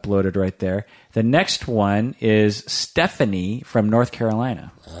mug uploaded right there. The next one is Stephanie from North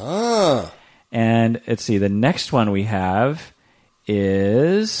Carolina. And let's see, the next one we have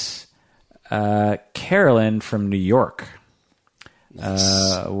is Carolyn from New York.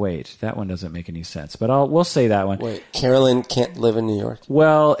 Nice. Wait, that one doesn't make any sense, but we'll say that one. Wait, Carolyn can't live in New York?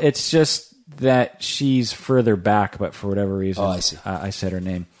 Well, it's just that she's further back, but for whatever reason, I see. I said her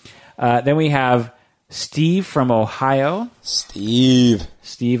name. Then we have Steve from Ohio. Steve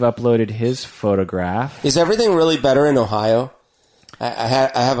uploaded his photograph. Is everything really better in Ohio? I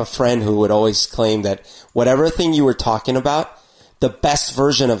have a friend who would always claim that whatever thing you were talking about, the best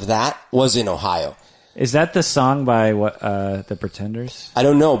version of that was in Ohio. Is that the song by the Pretenders? I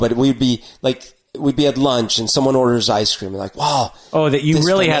don't know, but we'd be at lunch and someone orders ice cream and like, wow. Oh, that you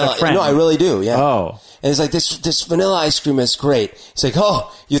really vanilla. had a friend. No, I really do, yeah. Oh. And it's like, this vanilla ice cream is great. It's like,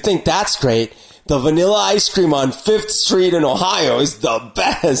 oh, you think that's great? The vanilla ice cream on 5th Street in Ohio is the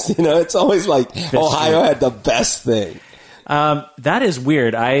best. You know, it's always like Ohio had the best thing. That is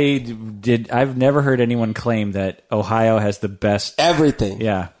weird. I've never heard anyone claim that Ohio has the best everything.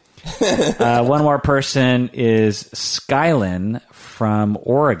 Yeah. One more person is Skylin from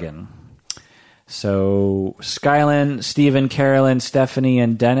Oregon. So Skylin, Stephen, Carolyn, Stephanie,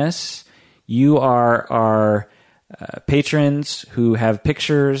 and Dennis, you are our patrons who have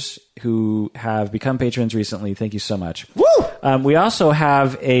pictures, who have become patrons recently. Thank you so much. Woo! We also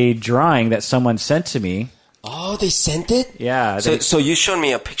have a drawing that someone sent to me. Oh, they sent it? Yeah. So you showed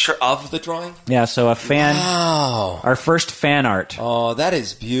me a picture of the drawing? Yeah, so a fan. Wow. Our first fan art. Oh, that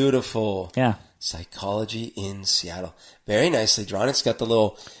is beautiful. Yeah. Psychology in Seattle. Very nicely drawn. It's got the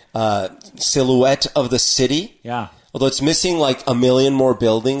little silhouette of the city. Yeah. Although it's missing like a million more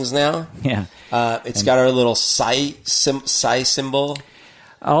buildings now. Yeah. It's got our little psi symbol.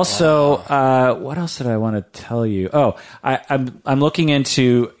 Also, what else did I want to tell you? Oh, I'm looking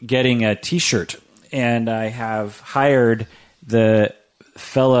into getting a T-shirt, and I have hired the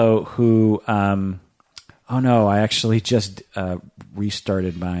fellow who. Oh no, I actually just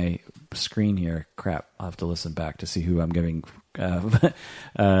restarted my screen here. Crap, I'll have to listen back to see who I'm giving.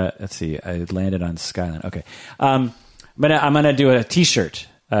 Let's see. I landed on Skyline. Okay, I'm gonna do a T-shirt.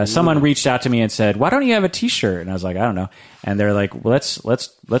 Someone reached out to me and said, "Why don't you have a T-shirt?" And I was like, "I don't know." And they're like, well,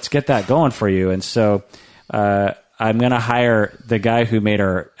 "Let's get that going for you." And so I'm gonna hire the guy who made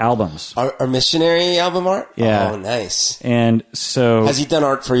our albums, our missionary album art. Yeah. Oh, nice. And so Has he done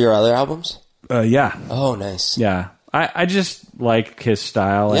art for your other albums? Yeah. Oh, nice. Yeah. I just like his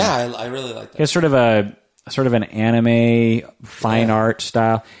style. Yeah, I really like that. It's sort of an anime fine art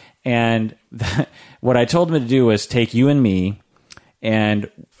style. And what I told him to do was take you and me and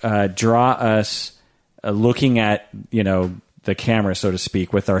draw us looking at, the camera, so to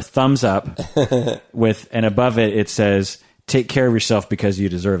speak, with our thumbs up and above it says, "Take care of yourself because you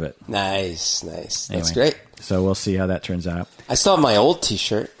deserve it." Nice. That's Anyway, great. So we'll see how that turns out. I still have my old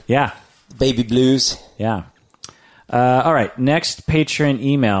T-shirt. Yeah. Baby Blues. Yeah. All right. Next patron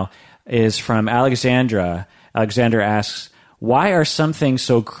email is from Alexandra. Alexandra asks, "Why are some things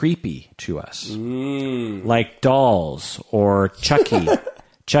so creepy to us? Like dolls or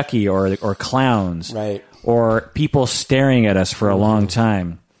Chucky or clowns, Right. or people staring at us for a long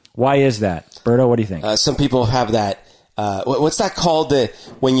time? Why is that?" Berto, what do you think? Some people have that. What's that called?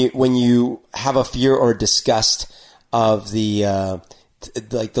 When you have a fear or disgust of the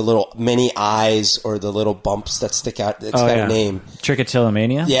like the little many eyes or the little bumps that stick out. It's got a name.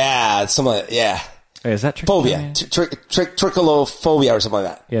 Trichotillomania? Yeah, Wait, is that phobia, tricholophobia or something like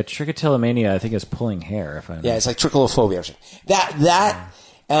that. Yeah, trichotillomania I think is pulling hair. Yeah, it's like tricholophobia or something.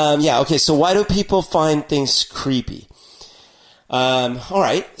 Okay, so why do people find things creepy? All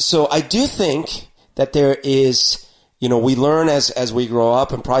right, so I do think that there is, we learn as we grow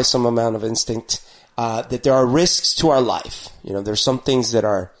up, and probably some amount of instinct, that there are risks to our life. There's some things that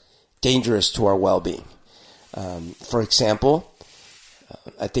are dangerous to our well-being. For example,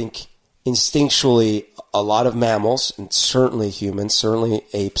 I think instinctually a lot of mammals, and certainly humans, certainly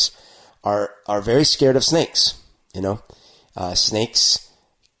apes, are very scared of snakes. Snakes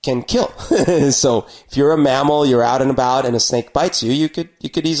can kill. So if you're a mammal, you're out and about, and a snake bites you, you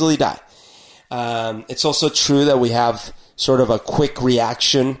could easily die. It's also true that we have sort of a quick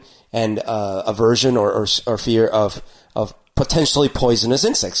reaction and aversion or fear of potentially poisonous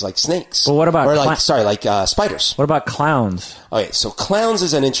insects like snakes. Well, what about spiders? What about clowns? Okay, so clowns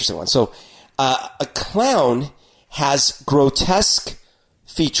is an interesting one. So a clown has grotesque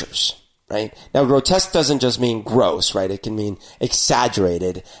features. Right? Now, grotesque doesn't just mean gross, right? It can mean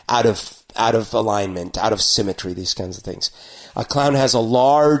exaggerated, out of alignment, out of symmetry, these kinds of things. A clown has a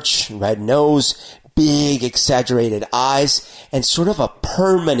large red nose, big exaggerated eyes, and sort of a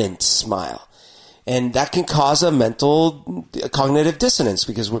permanent smile. And that can cause a cognitive dissonance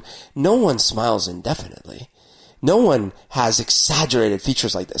because no one smiles indefinitely. No one has exaggerated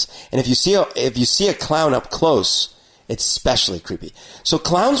features like this. And if you see a clown up close, it's especially creepy. So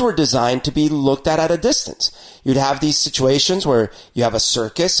clowns were designed to be looked at a distance. You'd have these situations where you have a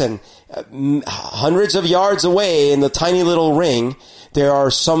circus and hundreds of yards away in the tiny little ring, there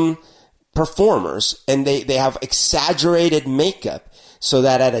are some performers and they have exaggerated makeup so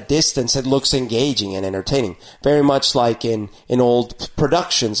that at a distance it looks engaging and entertaining. Very much like in old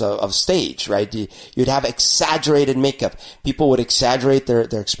productions of stage, right? You'd have exaggerated makeup. People would exaggerate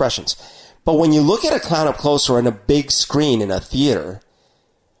their expressions. But when you look at a clown up close or on a big screen in a theater,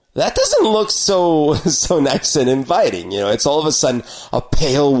 that doesn't look so nice and inviting. It's all of a sudden a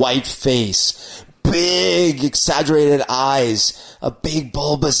pale white face, big exaggerated eyes, a big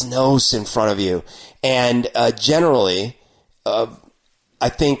bulbous nose in front of you. And generally, I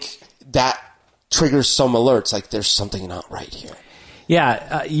think that triggers some alerts, like there's something not right here.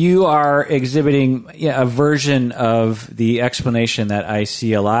 Yeah, you are exhibiting a version of the explanation that I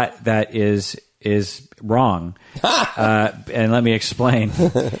see a lot that is wrong. And let me explain.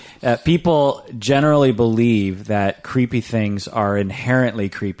 People generally believe that creepy things are inherently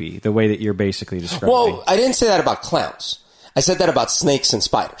creepy, the way that you're basically describing. Well, I didn't say that about clowns. I said that about snakes and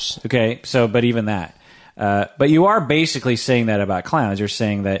spiders. Okay, but even that. But you are basically saying that about clowns. You're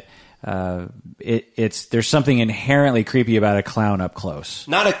saying that there's something inherently creepy about a clown up close.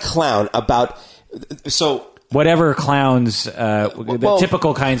 Not a clown, whatever clowns, the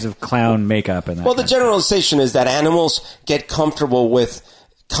typical kinds of clown makeup. And that the generalization is that animals get comfortable with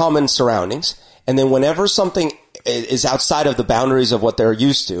common surroundings, and then whenever something is outside of the boundaries of what they're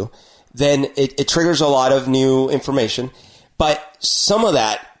used to, then it triggers a lot of new information. But some of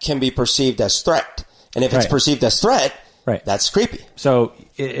that can be perceived as threat. And if it's perceived as threat, that's creepy. So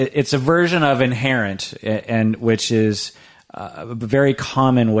it's a version of inherent, and which is a very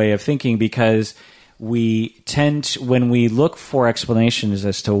common way of thinking, because we tend to, when we look for explanations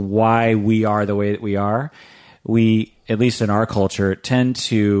as to why we are the way that we are, we, at least in our culture, tend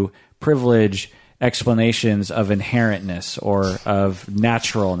to privilege explanations of inherentness or of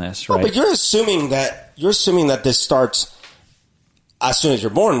naturalness, right? But you're assuming that this starts as soon as you're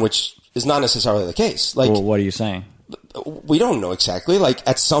born, which is not necessarily the case. Like, well, what are you saying? We don't know exactly. Like,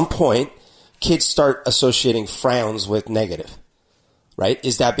 at some point, kids start associating frowns with negative, right?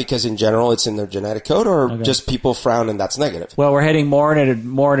 Is that because in general it's in their genetic code, or just people frown and that's negative? Well, we're heading more in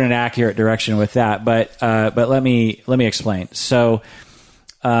an accurate direction with that, but let me explain. So,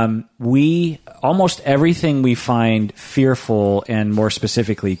 we almost everything we find fearful and more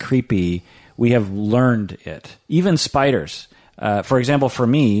specifically creepy, we have learned it. Even spiders. For example, for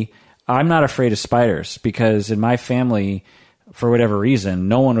me, I'm not afraid of spiders because in my family, for whatever reason,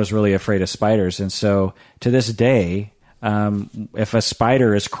 no one was really afraid of spiders. And so to this day, if a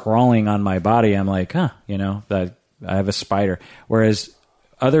spider is crawling on my body, I'm like, I have a spider. Whereas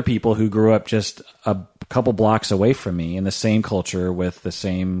other people who grew up just a couple blocks away from me in the same culture with the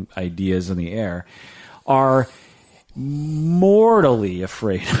same ideas in the air are mortally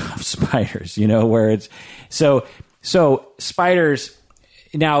afraid of spiders, where it's so spiders.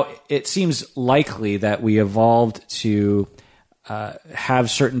 Now, it seems likely that we evolved to have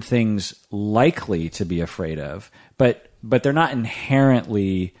certain things likely to be afraid of, but they're not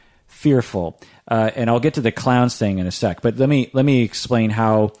inherently fearful. And I'll get to the clowns thing in a sec. But let me explain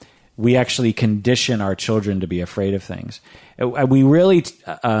how we actually condition our children to be afraid of things. We really,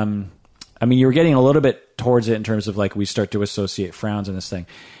 you're getting a little bit towards it in terms of like we start to associate frowns in this thing,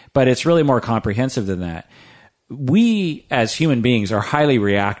 but it's really more comprehensive than that. We, as human beings, are highly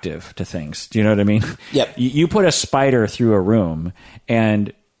reactive to things. Do you know what I mean? Yep. You put a spider through a room,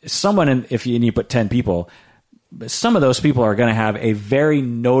 and if you put 10 people, some of those people are going to have a very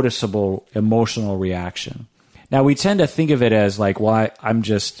noticeable emotional reaction. Now, we tend to think of it as like, well, I'm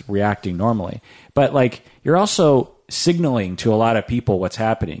just reacting normally. But like, you're also signaling to a lot of people what's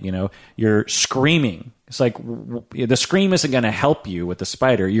happening. You're screaming. It's like the scream isn't going to help you with the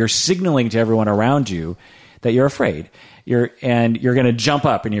spider. You're signaling to everyone around you that you're afraid. You're going to jump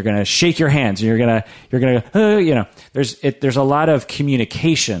up and you're going to shake your hands and you're going to there's a lot of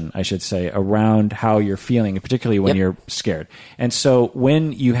communication, I should say, around how you're feeling, particularly when you're scared. And so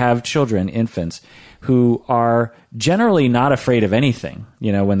when you have children, infants, who are generally not afraid of anything,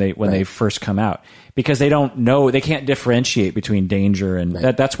 when they first come out, because they don't know, they can't differentiate between danger and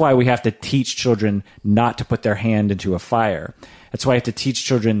that's why we have to teach children not to put their hand into a fire. That's why I have to teach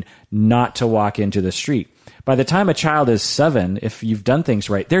children not to walk into the street. By the time a child is 7, if you've done things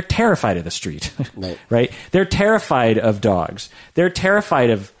right, they're terrified of the street, right? They're terrified of dogs. They're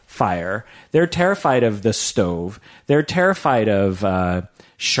terrified of fire. They're terrified of the stove. They're terrified of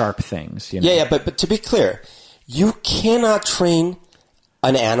sharp things. Yeah, but to be clear, you cannot train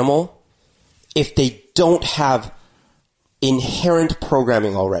an animal if they don't have inherent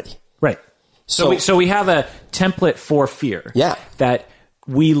programming already. Right. So we have a template for fear. Yeah. That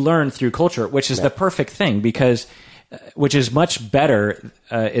we learn through culture, which is the perfect thing, because which is much better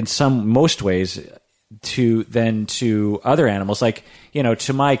in most ways than to other animals. Like,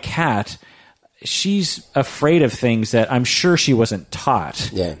 to my cat, she's afraid of things that I'm sure she wasn't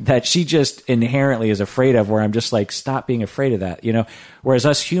taught, that she just inherently is afraid of, where I'm just like, stop being afraid of that, Whereas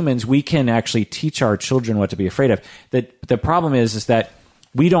us humans, we can actually teach our children what to be afraid of. The problem is that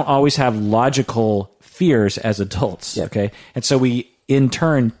we don't always have logical fears as adults, okay? And so we, in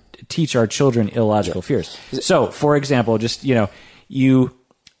turn, teach our children illogical fears. So, for example, just, you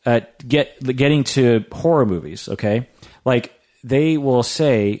getting to horror movies, okay? Like, they will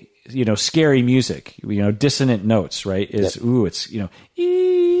say, scary music, dissonant notes, right? Is it's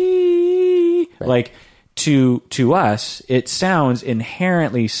ee, right. Like to us, it sounds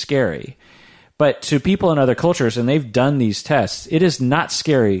inherently scary. But to people in other cultures, and they've done these tests, it is not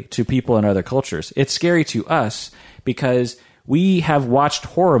scary to people in other cultures. It's scary to us because we have watched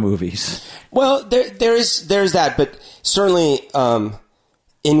horror movies. Well, there's that, but certainly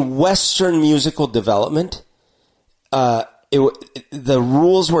in Western musical development, the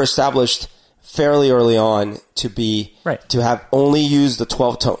rules were established fairly early on to have only use the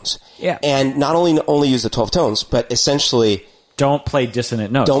 12 tones. Yeah. And not only use the 12 tones, but essentially don't play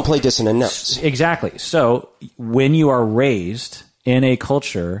dissonant notes. Don't play dissonant notes. Exactly. So when you are raised in a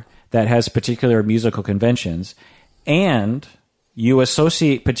culture that has particular musical conventions and you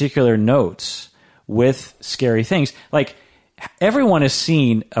associate particular notes with scary things, like everyone has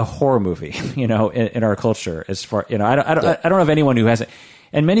seen a horror movie, in our culture. As far, I don't know of anyone who hasn't,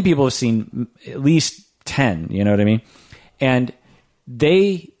 and many people have seen at least 10. You know what I mean? And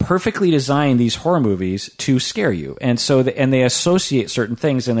they perfectly design these horror movies to scare you, and so they associate certain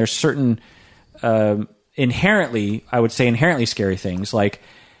things, and there's certain inherently scary things, like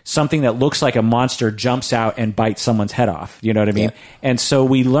something that looks like a monster jumps out and bites someone's head off. You know what I mean? Yeah. And so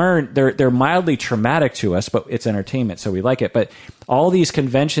we learn they're mildly traumatic to us, but it's entertainment, so we like it. But all these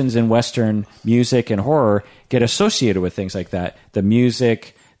conventions in Western music and horror get associated with things like that. The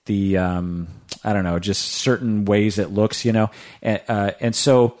music, the just certain ways it looks, and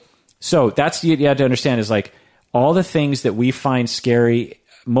so that's you have to understand is like all the things that we find scary,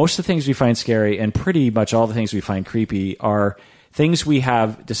 most of the things we find scary, and pretty much all the things we find creepy are things we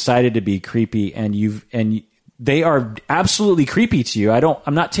have decided to be creepy, and they are absolutely creepy to you.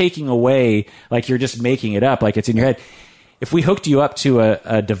 I'm not taking away like you're just making it up, like it's in your head. If we hooked you up to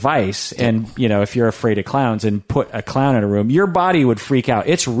a device and, if you're afraid of clowns and put a clown in a room, your body would freak out.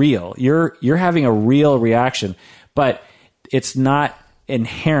 It's real. You're having a real reaction, but it's not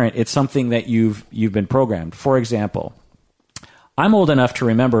inherent. It's something that you've been programmed. For example, I'm old enough to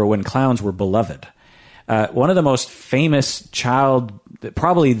remember when clowns were beloved. One of the most famous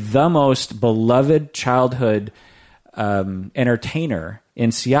probably the most beloved childhood entertainer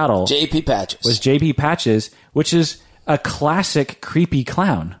in Seattle J.P. Patches. Was J.P. Patches, which is a classic creepy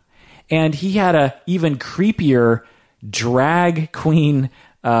clown. And he had a even creepier drag queen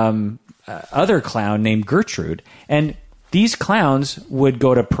other clown named Gertrude. And these clowns would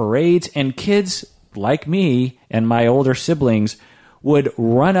go to parades, and kids like me and my older siblings would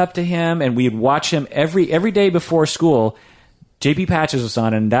run up to him, and we'd watch him every day before school. J.P. Patches was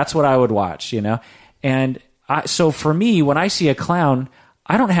on, and that's what I would watch, And so for me, when I see a clown,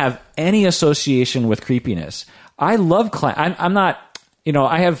 I don't have any association with creepiness. I love clowns. I'm not,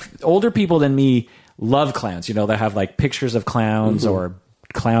 I have older people than me love clowns, that have like pictures of clowns or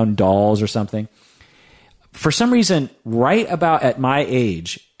clown dolls or something. For some reason, right about at my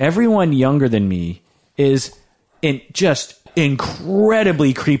age, everyone younger than me is just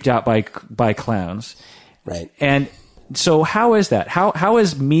incredibly creeped out by clowns. Right. And so how is that? How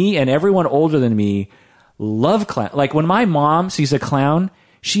is me and everyone older than me love clown? Like when my mom sees a clown,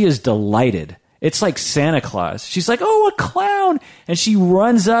 she is delighted. It's like Santa Claus. She's like, "Oh, a clown!" And she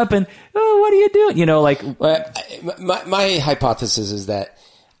runs up and, "Oh, what are you doing?" Well, my hypothesis is that.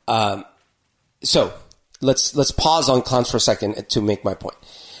 So let's pause on clowns for a second to make my point.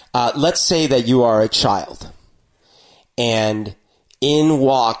 Let's say that you are a child, and in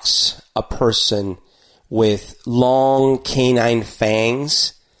walks a person with long canine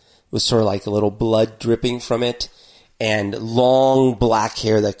fangs, with sort of like a little blood dripping from it, and long black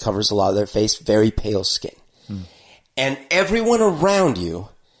hair that covers a lot of their face, very pale skin. And everyone around you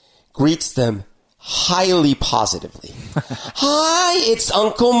greets them highly positively. Hi, it's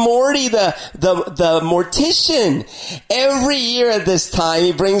Uncle Morty, the mortician. Every year at this time,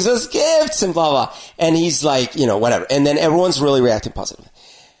 he brings us gifts and blah, blah. And he's like, whatever. And then everyone's really reacting positively.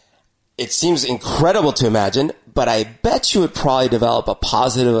 It seems incredible to imagine, but I bet you would probably develop a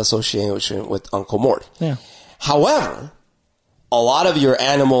positive association with Uncle Morty. Yeah. However, a lot of your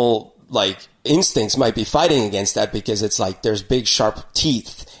animal instincts might be fighting against that because it's like there's big sharp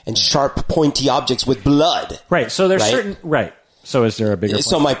teeth and sharp pointy objects with blood. Right. So there's certain So is there a bigger point?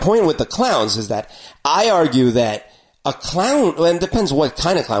 So my point with the clowns is that I argue that a clown, and it depends what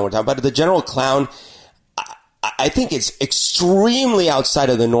kind of clown we're talking about, but the general clown, I think it's extremely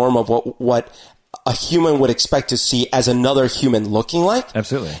outside of the norm of what a human would expect to see as another human looking like.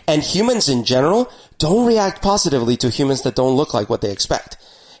 Absolutely. And humans in general don't react positively to humans that don't look like what they expect.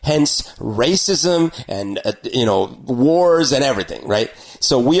 Hence racism and, wars and everything, right?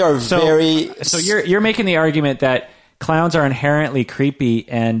 So we are So you're making the argument that clowns are inherently creepy,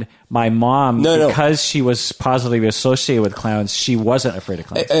 and my mom, because she was positively associated with clowns, she wasn't afraid of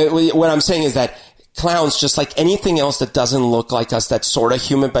clowns. What I'm saying is that clowns, just like anything else that doesn't look like us, that's sort of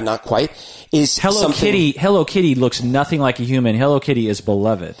human but not quite, is Hello Kitty looks nothing like a human. Hello Kitty is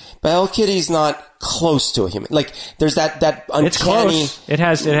beloved. But Hello Kitty's not close to a human. Like, there's that uncanny... It's close. It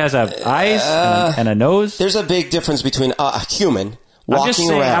has eyes and a nose. There's a big difference between a human walking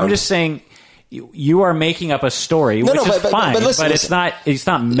around... I'm just saying... You are making up a story, which is fine, but listen, it's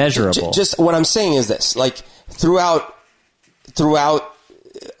not measurable. Just what I'm saying is this: like throughout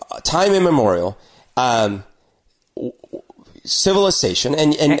time immemorial, civilization,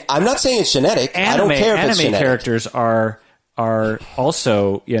 and I'm not saying it's genetic. I don't care if it's genetic. Anime characters are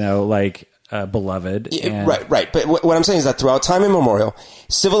also beloved. Right. But what I'm saying is that throughout time immemorial,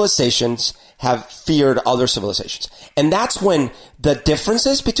 civilizations have feared other civilizations, and that's when the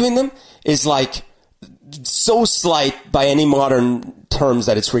differences between them is like so slight by any modern terms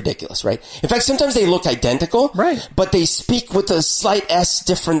that it's ridiculous, right? In fact, sometimes they look identical, right? But they speak with a slight S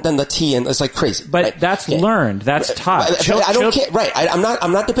different than the T, and it's like crazy. But right? that's learned. That's taught. I don't care. Right. I'm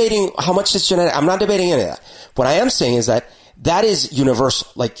not debating how much is genetic. I'm not debating any of that. What I am saying is that is universal.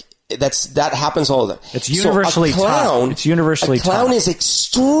 Like, that happens all the time. It's universally taught. It's universally taught. A clown is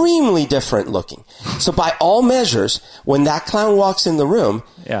extremely different looking. So by all measures, when that clown walks in the room,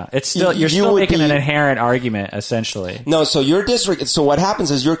 it's still you're still making an inherent argument, essentially. No, so you're So what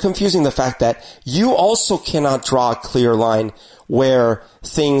happens is you're confusing the fact that you also cannot draw a clear line where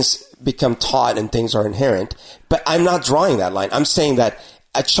things become taught and things are inherent. But I'm not drawing that line. I'm saying that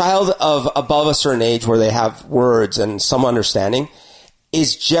a child of above a certain age where they have words and some understanding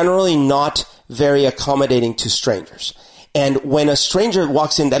is generally not very accommodating to strangers. And when a stranger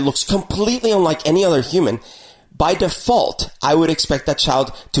walks in that looks completely unlike any other human, by default, I would expect that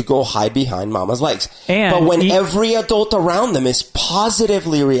child to go hide behind mama's legs. But when every adult around them is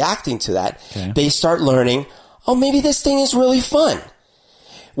positively reacting to that, they start learning, oh, maybe this thing is really fun.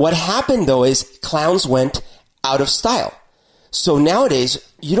 What happened, though, is clowns went out of style. So nowadays,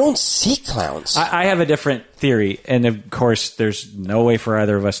 you don't see clowns. I have a different theory, and of course, there's no way for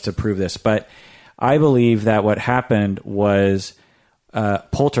either of us to prove this, but I believe that what happened was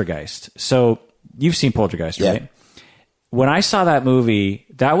Poltergeist. So you've seen Poltergeist, right? When I saw that movie,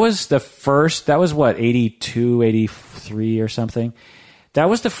 that was what, 82, 83 or something? That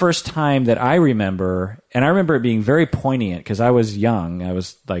was the first time that I remember, and I remember it being very poignant because I was young. I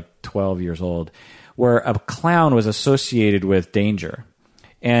was like 12 years old, where a clown was associated with danger.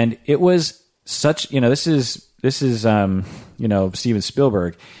 And it was such, this is Steven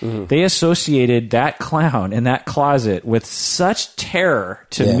Spielberg. Mm-hmm. They associated that clown in that closet with such terror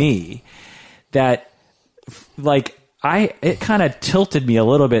to me that, like, it kind of tilted me a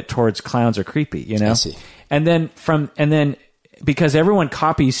little bit towards clowns are creepy, I see. And then because everyone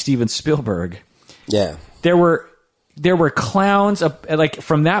copies Steven Spielberg, there were clowns, like,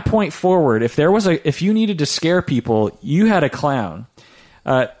 from that point forward. If you needed to scare people, you had a clown.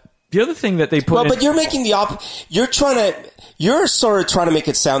 The other thing that they put, but you're making you're sort of trying to make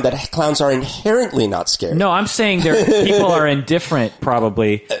it sound that clowns are inherently not scary. No, I'm saying people are indifferent.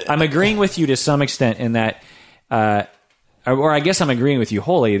 Probably, I'm agreeing with you to some extent in that, or I guess I'm agreeing with you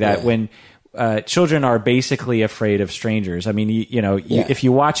wholly that when children are basically afraid of strangers. I mean, if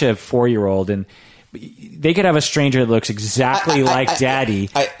you watch a 4-year-old and they could have a stranger that looks exactly like Daddy,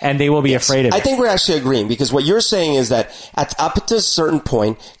 and they will be afraid of it. I think we're actually agreeing, because what you're saying is that up to a certain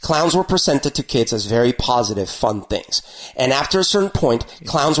point, clowns were presented to kids as very positive, fun things. And after a certain point,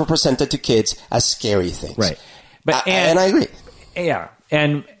 clowns were presented to kids as scary things. Right. And I agree. Yeah.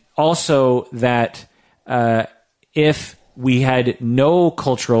 And also that if we had no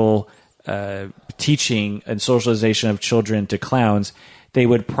cultural teaching and socialization of children to clowns, they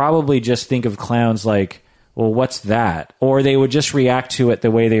would probably just think of clowns like, well, what's that? Or they would just react to it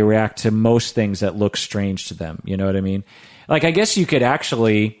the way they react to most things that look strange to them. You know what I mean? Like, I guess you could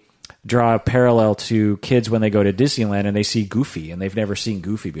actually draw a parallel to kids when they go to Disneyland and they see Goofy and they've never seen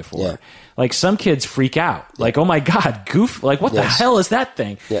Goofy before. Yeah. Like, some kids freak out. Yeah. Like, oh my God, Goofy! Like, what the hell is that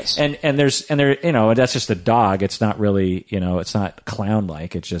thing? Yes. And that's just a dog. It's not really, it's not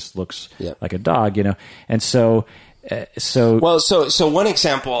clown-like. It just looks like a dog, And so one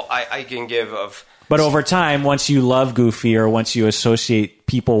example I can give of. But over time, once you love Goofy, or once you associate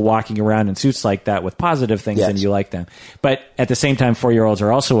people walking around in suits like that with positive things, then you like them. But at the same time, 4-year-olds are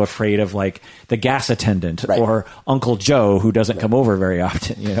also afraid of, like, the gas attendant or Uncle Joe, who doesn't come over very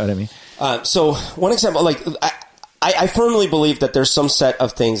often. You know what I mean? So one example, like, I firmly believe that there's some set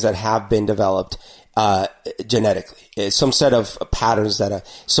of things that have been developed genetically. Some set of patterns that.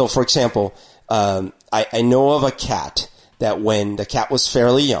 So, for example, I know of a cat that when the cat was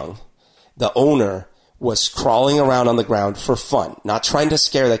fairly young, the owner was crawling around on the ground for fun, not trying to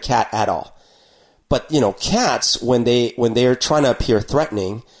scare the cat at all. But, cats, when they're trying to appear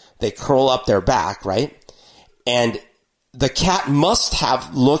threatening, they curl up their back, right? And the cat must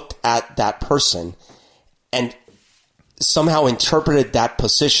have looked at that person and somehow interpreted that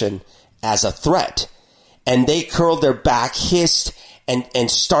position as a threat. And they curled their back, hissed, and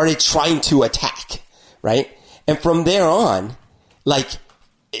started trying to attack, right? And from there on,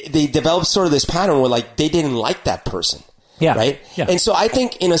 they developed sort of this pattern where, they didn't like that person. Yeah. Right? Yeah. And so I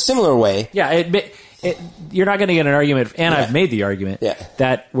think in a similar way... Yeah, you're not going to get an argument, and I've made the argument,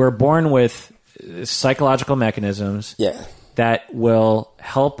 that we're born with psychological mechanisms that will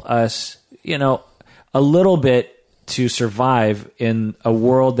help us, a little bit to survive in a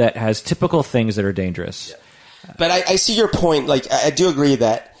world that has typical things that are dangerous. Yeah. But I see your point. I do agree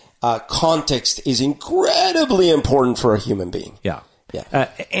that context is incredibly important for a human being. Yeah.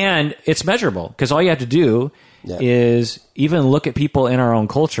 And it's measurable, because all you have to do is even look at people in our own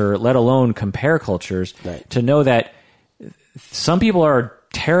culture, let alone compare cultures, to know that some people are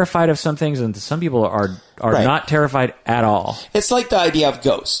terrified of some things and some people are not terrified at all. It's like the idea of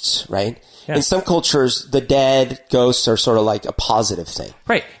ghosts, right? Yeah. In some cultures, the dead, ghosts are sort of like a positive thing.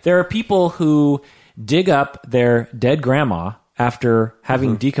 Right. There are people who dig up their dead grandma after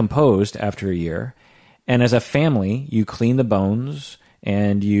having decomposed after a year, and as a family, you clean the bones.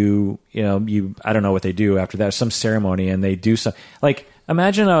 And you I don't know what they do after that, some ceremony, and they do some,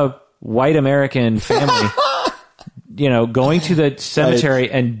 imagine a white American family, going to the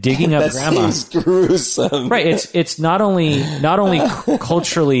cemetery and digging up grandma. Seems gruesome. Right. It's not only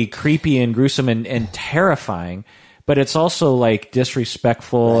culturally creepy and gruesome and terrifying, but it's also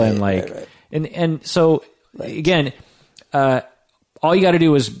disrespectful and so again, all you got to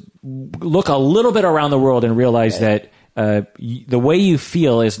do is look a little bit around the world and realize that the way you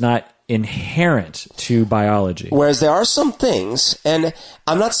feel is not inherent to biology. Whereas there are some things, and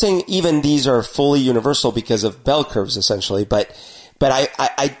I'm not saying even these are fully universal because of bell curves, essentially, but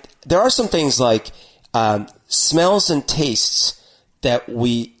I there are some things like smells and tastes that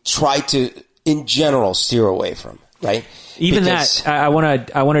we try to, in general, steer away from, right? Even that, I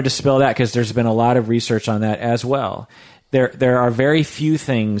want to dispel that, because there's been a lot of research on that as well. There are very few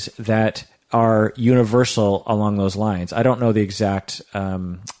things that are universal along those lines. I don't know the exact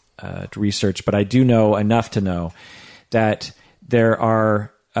research, but I do know enough to know that there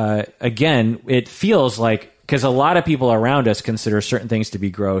are, again, it feels like, because a lot of people around us consider certain things to be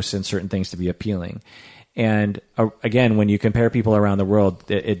gross and certain things to be appealing. And again, when you compare people around the world,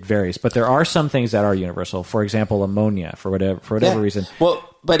 it varies. But there are some things that are universal. For example, ammonia, for whatever reason. Well,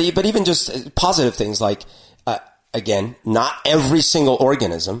 but even just positive things like, again, not every single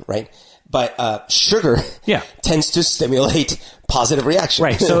organism, right? But sugar tends to stimulate positive reaction.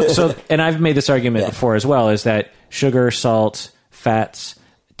 Right. So, and I've made this argument before as well, is that sugar, salt, fats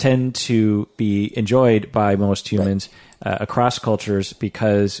tend to be enjoyed by most humans across cultures,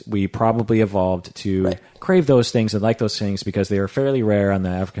 because we probably evolved to crave those things and like those things because they are fairly rare on the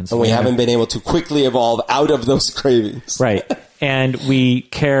African side. And we haven't been able to quickly evolve out of those cravings. Right. And we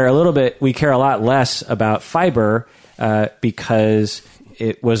care a lot less about fiber because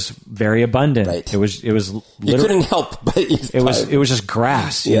it was very abundant. Right. It was you couldn't help but eat fiber. It was just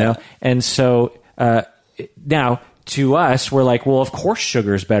grass, you know? And so now to us, we're like, well, of course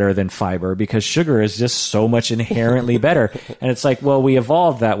sugar is better than fiber because sugar is just so much inherently better. And it's like, well, we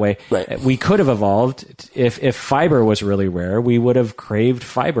evolved that way. Right. We could have evolved if fiber was really rare. We would have craved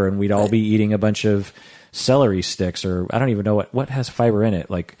fiber, and we'd all be eating a bunch of celery sticks, or I don't even know what has fiber in it,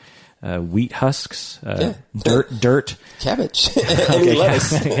 like wheat husks, dirt, cabbage, and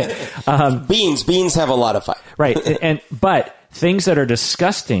lettuce. Beans have a lot of fiber. Right. But things that are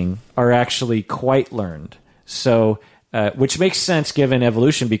disgusting are actually quite learned. So, which makes sense given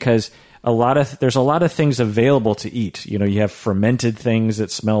evolution, because there's a lot of things available to eat. You know, you have fermented things that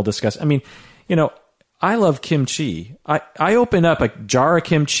smell disgusting. I mean, you know, I love kimchi. I open up a jar of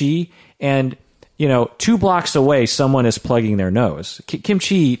kimchi, and 2 blocks away, someone is plugging their nose.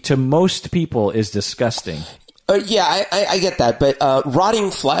 Kimchi to most people is disgusting. I get that, but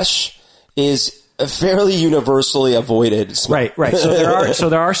rotting flesh is a fairly universally avoided smell. Right. So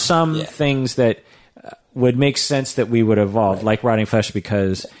there are some things that would make sense that we would evolve, like rotting flesh,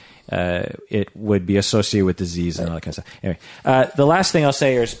 because it would be associated with disease and all that kind of stuff. Anyway, the last thing I'll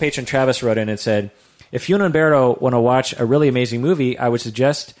say is patron Travis wrote in and said, if you and Umberto want to watch a really amazing movie, I would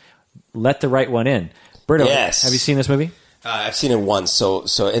suggest Let the Right One In. Berto, yes. Have you seen this movie? I've seen it once, so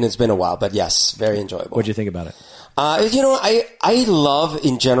and it's been a while, but yes, very enjoyable. What did you think about it? I love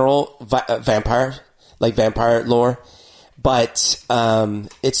in general vampire like vampire lore. But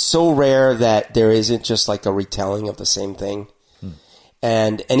it's so rare that there isn't just like a retelling of the same thing.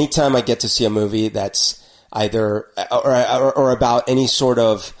 And anytime I get to see a movie that's either or about any sort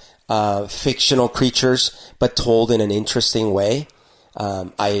of fictional creatures, but told in an interesting way,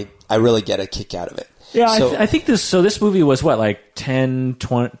 I really get a kick out of it. Yeah, so, I think this movie was what, like 10,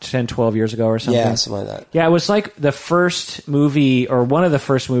 12 years ago or something? Yeah, something like that. Yeah, it was like the first movie, or one of the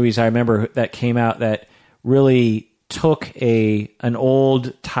first movies I remember that came out that really took an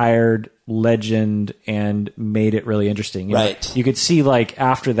old, tired legend and made it really interesting. Right. You could see, like,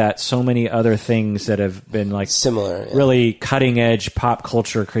 after that, so many other things that have been, like, similar, really cutting-edge pop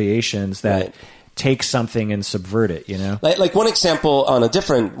culture creations that take something and subvert it, Like one example on a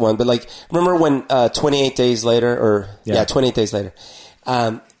different one, but like, remember when 28 Days Later, 28 Days Later,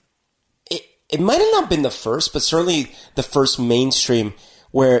 it might have not been the first, but certainly the first mainstream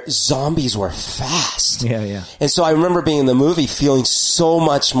where zombies were fast. Yeah, yeah. And so I remember being in the movie feeling so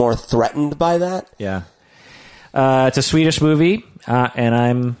much more threatened by that. Yeah. It's a Swedish movie,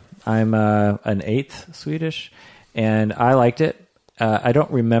 and I'm an eighth Swedish, and I liked it. I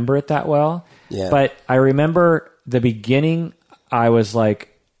don't remember it that well, but I remember the beginning. I was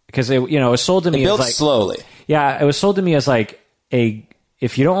like, because it was sold to me. It built as like, slowly. Yeah, it was sold to me as like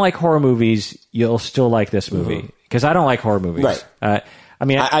if you don't like horror movies, you'll still like this movie, because I don't like horror movies. Right. I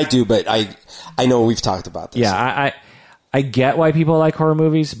mean, I do, but I know we've talked about this. Yeah, I get why people like horror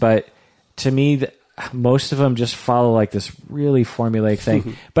movies, but to me, most of them just follow like this really formulaic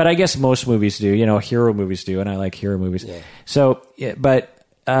thing. But I guess most movies do, hero movies do, and I like hero movies. Yeah. So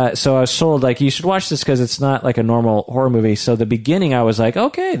I was sold, like, you should watch this because it's not like a normal horror movie. So the beginning, I was like,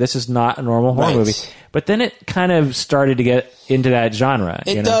 okay, this is not a normal horror movie. But then it kind of started to get into that genre.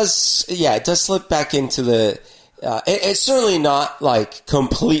 It does slip back into the... it's certainly not like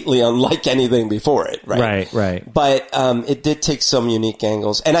completely unlike anything before it, right? Right. But it did take some unique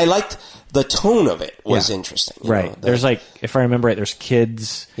angles, and I liked the tone of it was interesting. Right. There's like, if I remember right, there's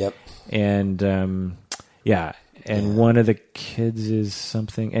kids. Yep. And one of the kids is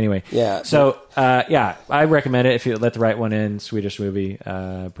something. Anyway. Yeah. So I recommend it if you let the right one in. Swedish movie,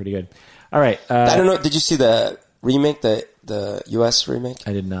 pretty good. All right. I don't know. Did you see the remake, the U.S. remake?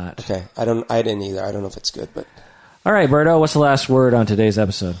 I did not. Okay. I didn't either. I don't know if it's good, but. All right, Berto, what's the last word on today's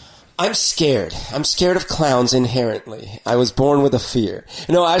episode? I'm scared. I'm scared of clowns inherently. I was born with a fear.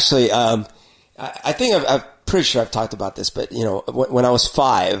 No, actually, I think I'm pretty sure I've talked about this, but, when I was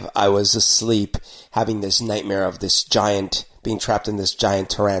 5, I was asleep having this nightmare of being trapped in this giant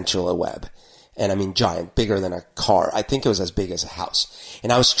tarantula web. And I mean giant, bigger than a car. I think it was as big as a house.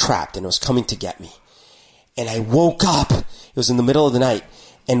 And I was trapped, and it was coming to get me. And I woke up. It was in the middle of the night.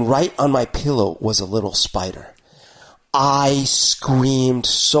 And right on my pillow was a little spider. I screamed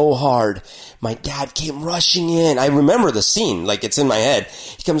so hard. My dad came rushing in. I remember the scene, like it's in my head.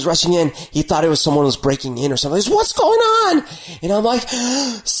 He comes rushing in. He thought it was someone who was breaking in or something. He goes, "What's going on?" And I'm like,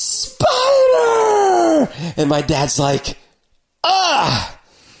 "Spider!" And my dad's like,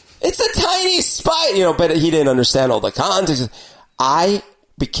 it's a tiny spider. But he didn't understand all the context. I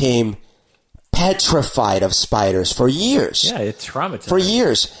became petrified of spiders for years. Yeah, it's traumatizing. For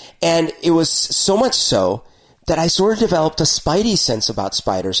years. And it was so much so that I sort of developed a spidey sense about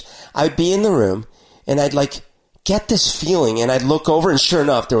spiders. I would be in the room, and I'd like get this feeling, and I'd look over, and sure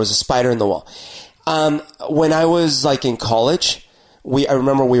enough, there was a spider in the wall. When I was like in college, I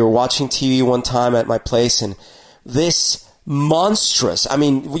remember we were watching TV one time at my place, and this monstrous, I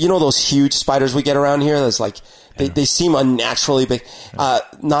mean, those huge spiders we get around here, there's like, they seem unnaturally big,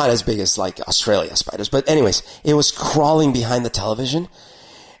 not as big as like Australia spiders, but anyways, it was crawling behind the television,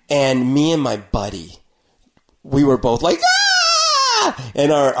 and me and my buddy, we were both like, ah!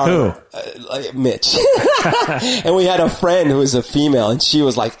 And our Mitch. And we had a friend who was a female, and she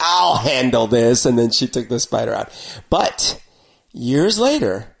was like, "I'll handle this." And then she took the spider out. But years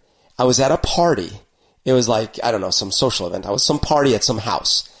later, I was at a party. It was like, I don't know, some social event. I was some party at some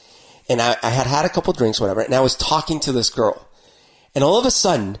house. And I had a couple drinks, whatever. And I was talking to this girl. And all of a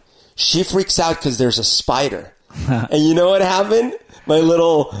sudden, she freaks out because there's a spider. And you know what happened? My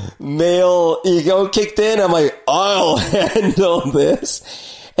little male ego kicked in. I'm like, I'll handle this.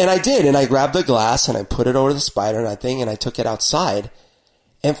 And I did. And I grabbed the glass and I put it over the spider and I took it outside.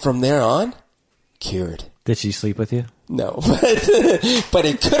 And from there on, cured. Did she sleep with you? No, but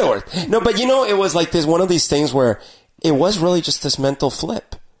it could have worked. No, but it was like this one of these things where it was really just this mental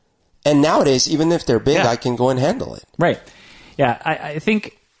flip. And nowadays, even if they're big, I can go and handle it. Right. Yeah, I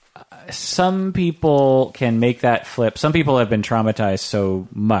think some people can make that flip. Some people have been traumatized so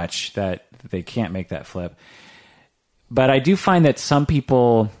much that they can't make that flip. But I do find that some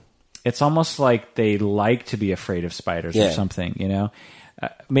people it's almost like they like to be afraid of spiders or something, you know?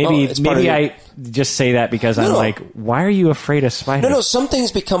 Maybe I just say that because I'm like, why are you afraid of spiders? No, some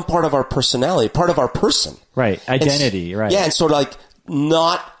things become part of our personality, part of our person. Right, identity, right. Yeah, and sort of like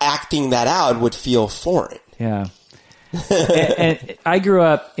not acting that out would feel foreign. Yeah. and I grew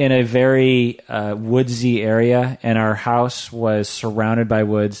up in a very woodsy area, and our house was surrounded by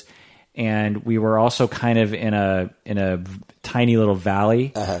woods, and we were also kind of in a tiny little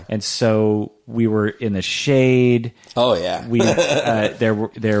valley, and so we were in the shade. Oh yeah, we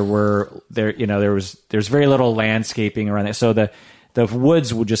there was very little landscaping around it, so the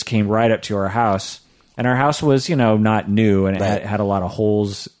woods just came right up to our house, and our house was not new, and it had a lot of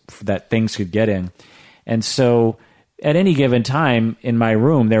holes that things could get in, and so. At any given time in my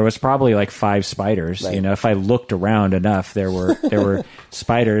room, there was probably like 5 spiders. Right. If I looked around enough, there were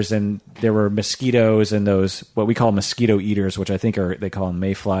spiders, and there were mosquitoes and those what we call mosquito eaters, which I think they call them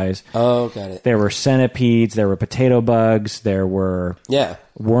mayflies. Oh, got it. There were centipedes. There were potato bugs. There were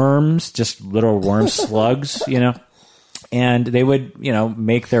worms, just little worm slugs. And they would,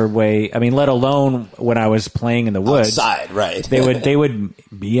 make their way. I mean, let alone when I was playing in the woods, outside, right? They would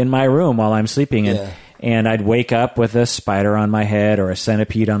be in my room while I'm sleeping, and I'd wake up with a spider on my head, or a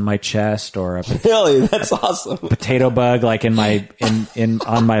centipede on my chest, or really, that's awesome. Potato bug like on my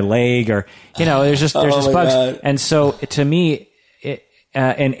leg, or there's just bugs. God. And so to me,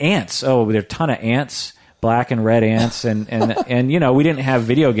 and ants. Oh, there are a ton of ants, black and red ants, and we didn't have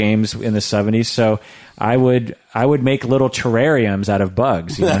video games in the 70s, so I would make little terrariums out of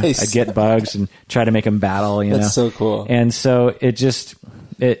bugs. Nice. I'd get bugs and try to make them battle. That's so cool. And so to me, just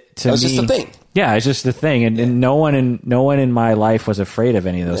a thing. Yeah, it's just the thing, and no one in my life was afraid of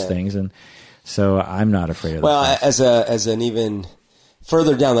any of those things, and so I'm not afraid of. Well, as an even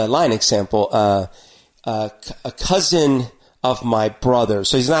further down that line example, a cousin of my brother.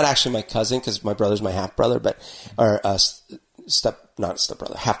 So he's not actually my cousin because my brother's my half brother, half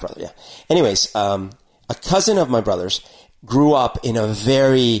brother. Yeah. Anyways, a cousin of my brother's grew up in a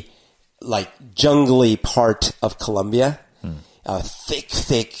very jungly part of Colombia. Thick,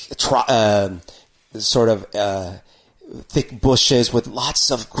 thick bushes with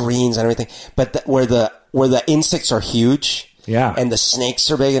lots of greens and everything. But where the insects are huge, and the snakes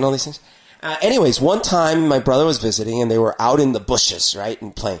are big and all these things. Anyways, one time my brother was visiting and they were out in the bushes, right,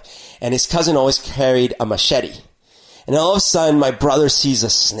 and playing. And his cousin always carried a machete. And all of a sudden, my brother sees a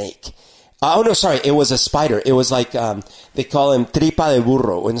snake. Oh no, sorry, it was a spider. It was like they call them tripa de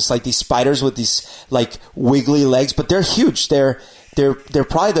burro, and it's like these spiders with these wiggly legs, but they're huge. They're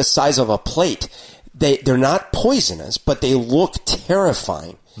probably the size of a plate. They're not poisonous, but they look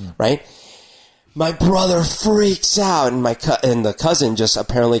terrifying, right? My brother freaks out, and the cousin just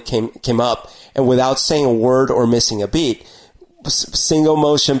apparently came up, and without saying a word or missing a beat, single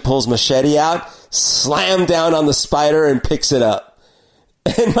motion pulls machete out, slam down on the spider, and picks it up.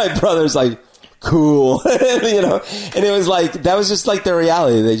 And my brother's like, cool, and it was that was just their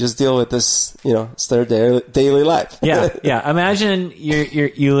reality. They just deal with this, it's their daily life. Yeah. Imagine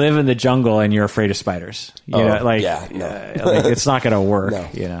you live in the jungle and you're afraid of spiders. It's not going to work.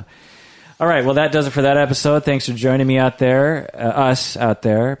 No. All right. Well, that does it for that episode. Thanks for joining me out there, us out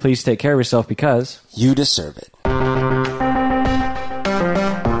there. Please take care of yourself because you deserve it.